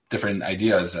many different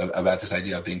ideas about this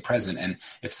idea of being present. And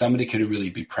if somebody could really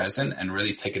be present and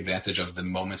really take advantage of the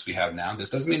moments we have now, this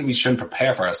doesn't mean we shouldn't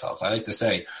prepare for ourselves. I like to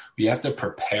say we have to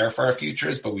prepare for our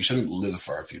futures, but we shouldn't live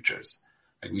for our futures.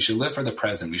 Like, we should live for the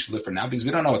present. We should live for now, because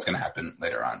we don't know what's going to happen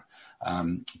later on.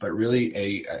 But really,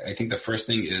 I think the first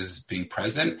thing is being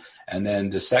present. And then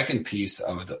the second piece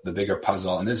of the bigger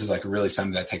puzzle, and this is like really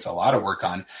something that takes a lot of work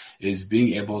on, is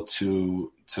being able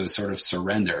to sort of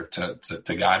surrender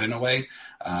to God in a way,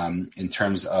 in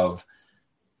terms of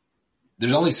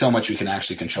there's only so much we can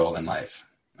actually control in life,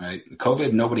 right?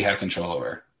 COVID, nobody had control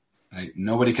over. Right?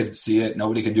 Nobody could see it.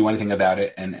 Nobody could do anything about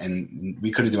it. And we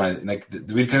couldn't do anything,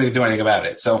 we couldn't do anything about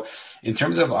it. So in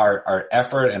terms of our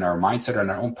effort and our mindset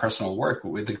and our own personal work,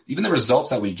 even the results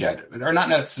that we get are not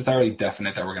necessarily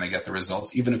definite that we're going to get the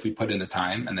results, even if we put in the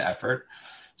time and the effort.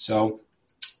 So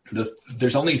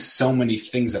there's only so many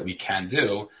things that we can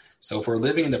do. So if we're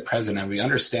living in the present and we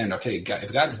understand, okay,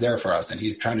 if God's there for us and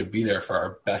he's trying to be there for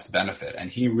our best benefit, and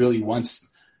he really wants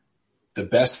the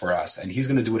best for us, and he's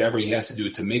going to do whatever he has to do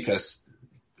to make us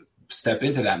step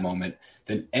into that moment,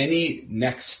 then any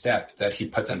next step that he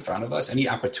puts in front of us, any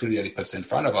opportunity that he puts in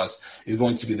front of us, is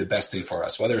going to be the best thing for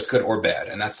us, whether it's good or bad.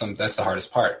 And that's the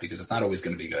hardest part, because it's not always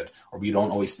going to be good, or we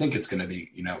don't always think it's going to be,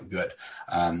 good,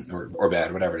 or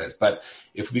bad, whatever it is. But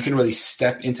if we can really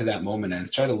step into that moment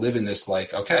and try to live in this,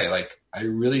 I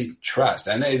really trust.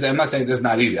 And I'm not saying this is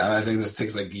not easy. I'm not saying this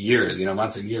takes years,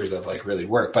 months and years of really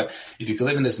work. But if you can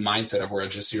live in this mindset of where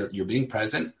just you're being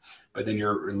present, but then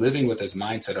you're living with this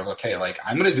mindset of, okay,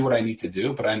 I'm going to do what I need to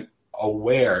do, but I'm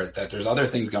aware that there's other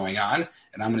things going on,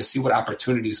 and I'm going to see what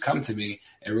opportunities come to me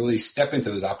and really step into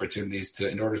those opportunities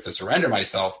in order to surrender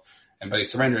myself. And by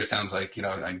surrender, it sounds like,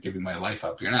 I'm giving my life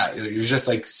up. You're not. You're just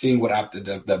seeing what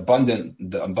the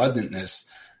abundantness.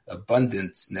 I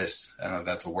don't know if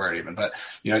that's a word even, but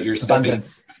you're stepping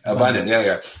abundant.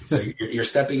 Yeah. So you're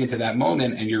stepping into that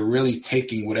moment, and you're really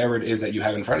taking whatever it is that you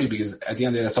have in front of you, because at the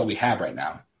end of the day, that's all we have right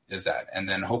now, is that. And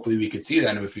then hopefully we could see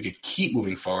that. And if we could keep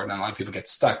moving forward, and a lot of people get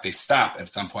stuck, they stop at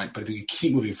some point, but if we could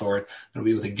keep moving forward, then we'll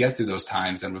be able to get through those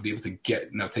times, and we'll be able to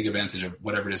take advantage of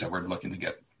whatever it is that we're looking to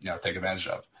get, take advantage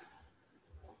of.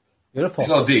 Beautiful. It's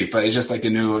a little deep, but it's just a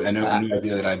new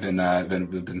idea that I've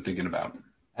been thinking about.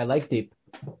 I like deep.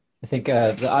 I think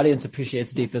the audience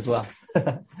appreciates deep as well.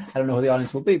 I don't know who the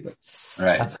audience will be, but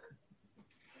right.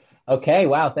 Okay.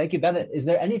 Wow. Thank you, Bennett. Is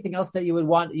there anything else that you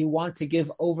want to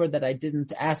give over that I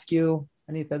didn't ask you?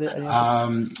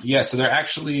 Yeah. So there are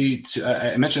actually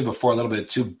I mentioned before a little bit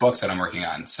 2 books that I'm working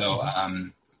on. So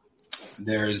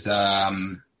there's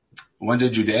one's a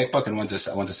Judaic book and one's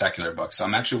a secular book. So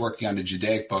I'm actually working on a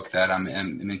Judaic book that I'm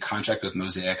in contract with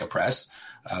Mosaic Press,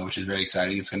 which is very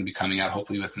exciting. It's going to be coming out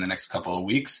hopefully within the next couple of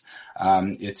weeks.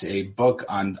 It's a book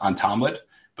on Talmud,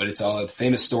 but it's all the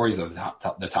famous stories of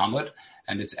the Talmud.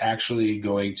 And it's actually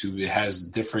it has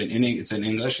different, it's in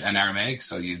English and Aramaic,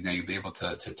 so you'll be able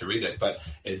to read it. But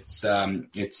it's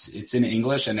in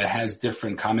English, and it has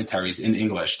different commentaries in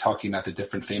English talking about the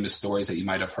different famous stories that you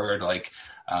might have heard. A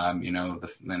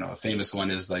famous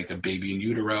one is a baby in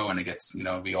utero, and it gets,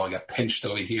 we all got pinched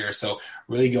over here. So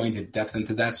really going to depth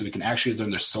into that, so we can actually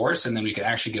learn the source, and then we can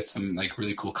actually get some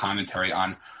really cool commentary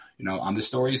on the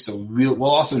story. So we'll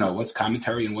also know what's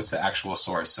commentary and what's the actual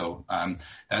source. So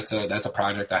that's a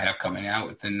project I have coming out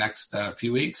within the next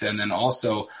few weeks. And then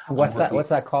also, what's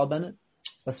that called, Bennett?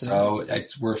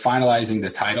 We're finalizing the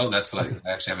title. That's what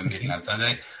I actually have a meeting on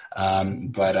Sunday.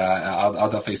 But I'll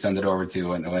definitely send it over to you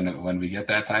when we get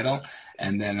that title.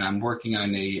 And then I'm working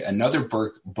on another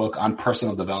book on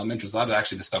personal development, which is a lot of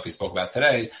actually the stuff we spoke about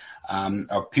today,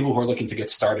 of people who are looking to get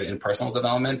started in personal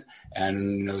development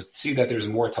and see that there's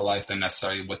more to life than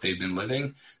necessarily what they've been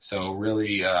living. So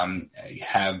really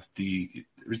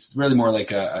it's really more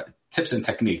like tips and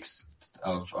techniques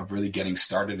of really getting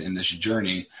started in this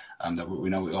journey that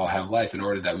we know we all have life, in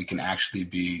order that we can actually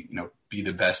be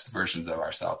the best versions of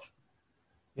ourselves.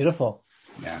 Beautiful.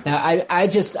 Yeah. Now,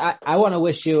 I want to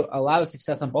wish you a lot of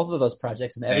success on both of those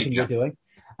projects and everything you're doing.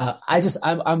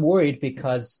 I'm worried,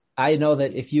 because I know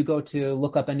that if you go to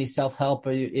look up any self-help,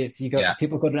 or if you go,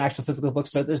 people go to an actual physical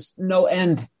bookstore, there's no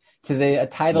end to the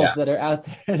titles that are out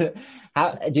there.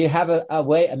 How do you have a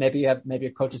way? Maybe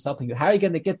your coach is helping you. How are you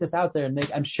going to get this out there?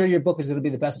 And I'm sure your book is going to be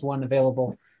the best one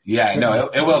available. Yeah, no,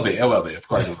 it will be. It will be, of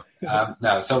course. It will.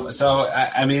 No, so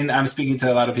I mean, I'm speaking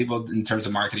to a lot of people in terms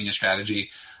of marketing and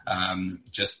strategy,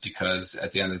 just because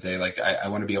at the end of the day, I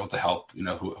want to be able to help,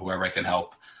 whoever I can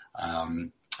help.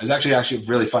 It was actually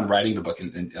really fun writing the book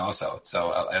and also.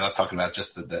 So I love talking about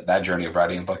just that journey of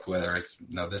writing a book, whether it's,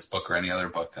 this book or any other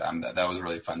book. That was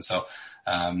really fun. So,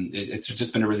 it's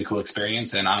just been a really cool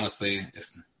experience. And honestly,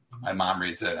 if my mom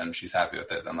reads it and she's happy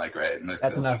with it, I'm like, great.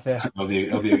 That's enough. Yeah. It'll be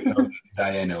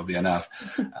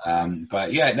enough.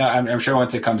 But yeah, no, I'm sure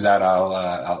once it comes out,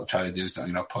 I'll try to do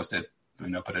something, post it,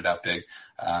 put it out big.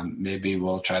 Maybe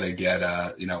we'll try to get,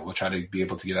 we'll try to be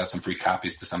able to give out some free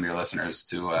copies to some of your listeners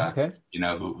to,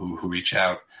 who reach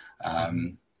out.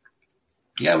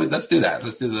 Yeah, let's do that.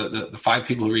 Let's do the 5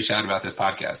 people who reach out about this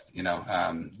podcast.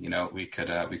 We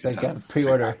could send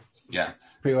pre-order. Yeah.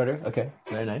 Pre-order. Okay.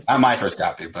 Very nice. Not my first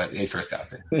copy, but a first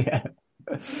copy. Yeah.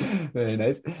 Very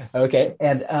nice. Okay.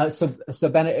 And, so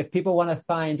Bennett, if people want to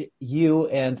find you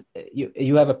and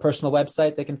you have a personal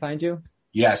website they can find you?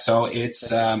 Yeah. So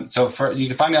it's, you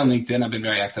can find me on LinkedIn. I've been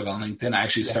very active on LinkedIn. I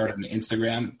actually started an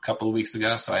Instagram a couple of weeks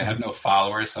ago. So I have no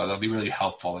followers. So that'll be really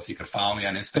helpful if you could follow me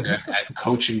on Instagram at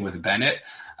Coaching with Bennett.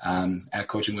 At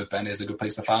Coaching with Bennett is a good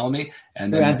place to follow me.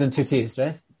 And then 2 N's and 2 T's,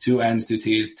 right? 2 N's, 2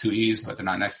 T's, 2 E's, but they're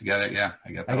not next together. Yeah.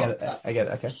 I get it.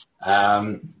 Okay.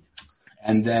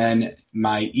 And then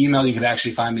my email, you could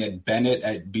actually find me at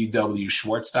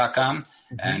bennett@bwschwartz.com.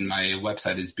 And my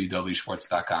website is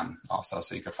bwschwartz.com also.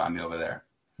 So you can find me over there.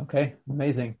 Okay.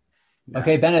 Amazing. Yeah.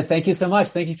 Okay, Bennett, thank you so much.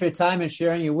 Thank you for your time and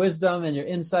sharing your wisdom and your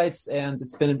insights. And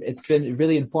it's been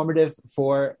really informative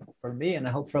for me, and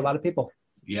I hope for a lot of people.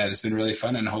 Yeah, it's been really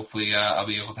fun, and hopefully I'll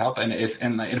be able to help. And if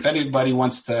anybody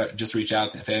wants to just reach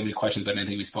out, if they have any questions about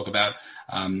anything we spoke about,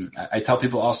 I tell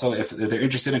people also if they're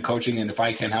interested in coaching and if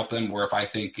I can help them, or if I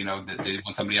think that they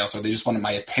want somebody else, or they just want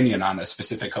my opinion on a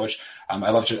specific coach, I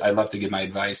love to give my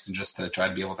advice and just to try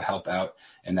to be able to help out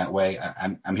in that way.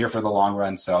 I'm here for the long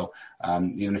run, so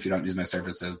even if you don't use my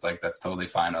services, that's totally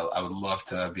fine. I would love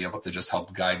to be able to just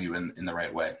help guide you in the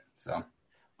right way. So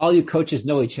all you coaches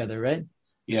know each other, right?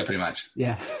 Yeah, pretty much.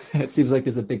 Yeah. It seems like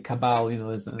there's a big cabal,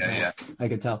 Yeah. I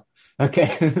can tell.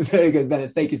 Okay. Very good,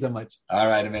 Bennett. Thank you so much. All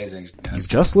right. Amazing. Yes. You've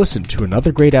just listened to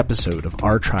another great episode of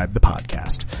Our Tribe, the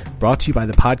podcast, brought to you by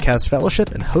the Podcast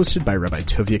Fellowship and hosted by Rabbi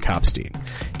Tovia Kopstein.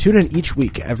 Tune in each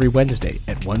week every Wednesday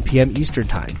at 1 p.m. Eastern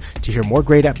Time to hear more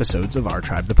great episodes of Our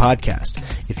Tribe, the podcast.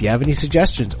 If you have any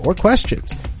suggestions or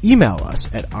questions, email us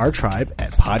at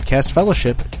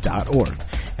ourtribe@podcastfellowship.org.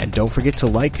 And don't forget to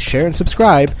like, share, and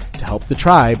subscribe to help the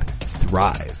tribe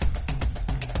thrive.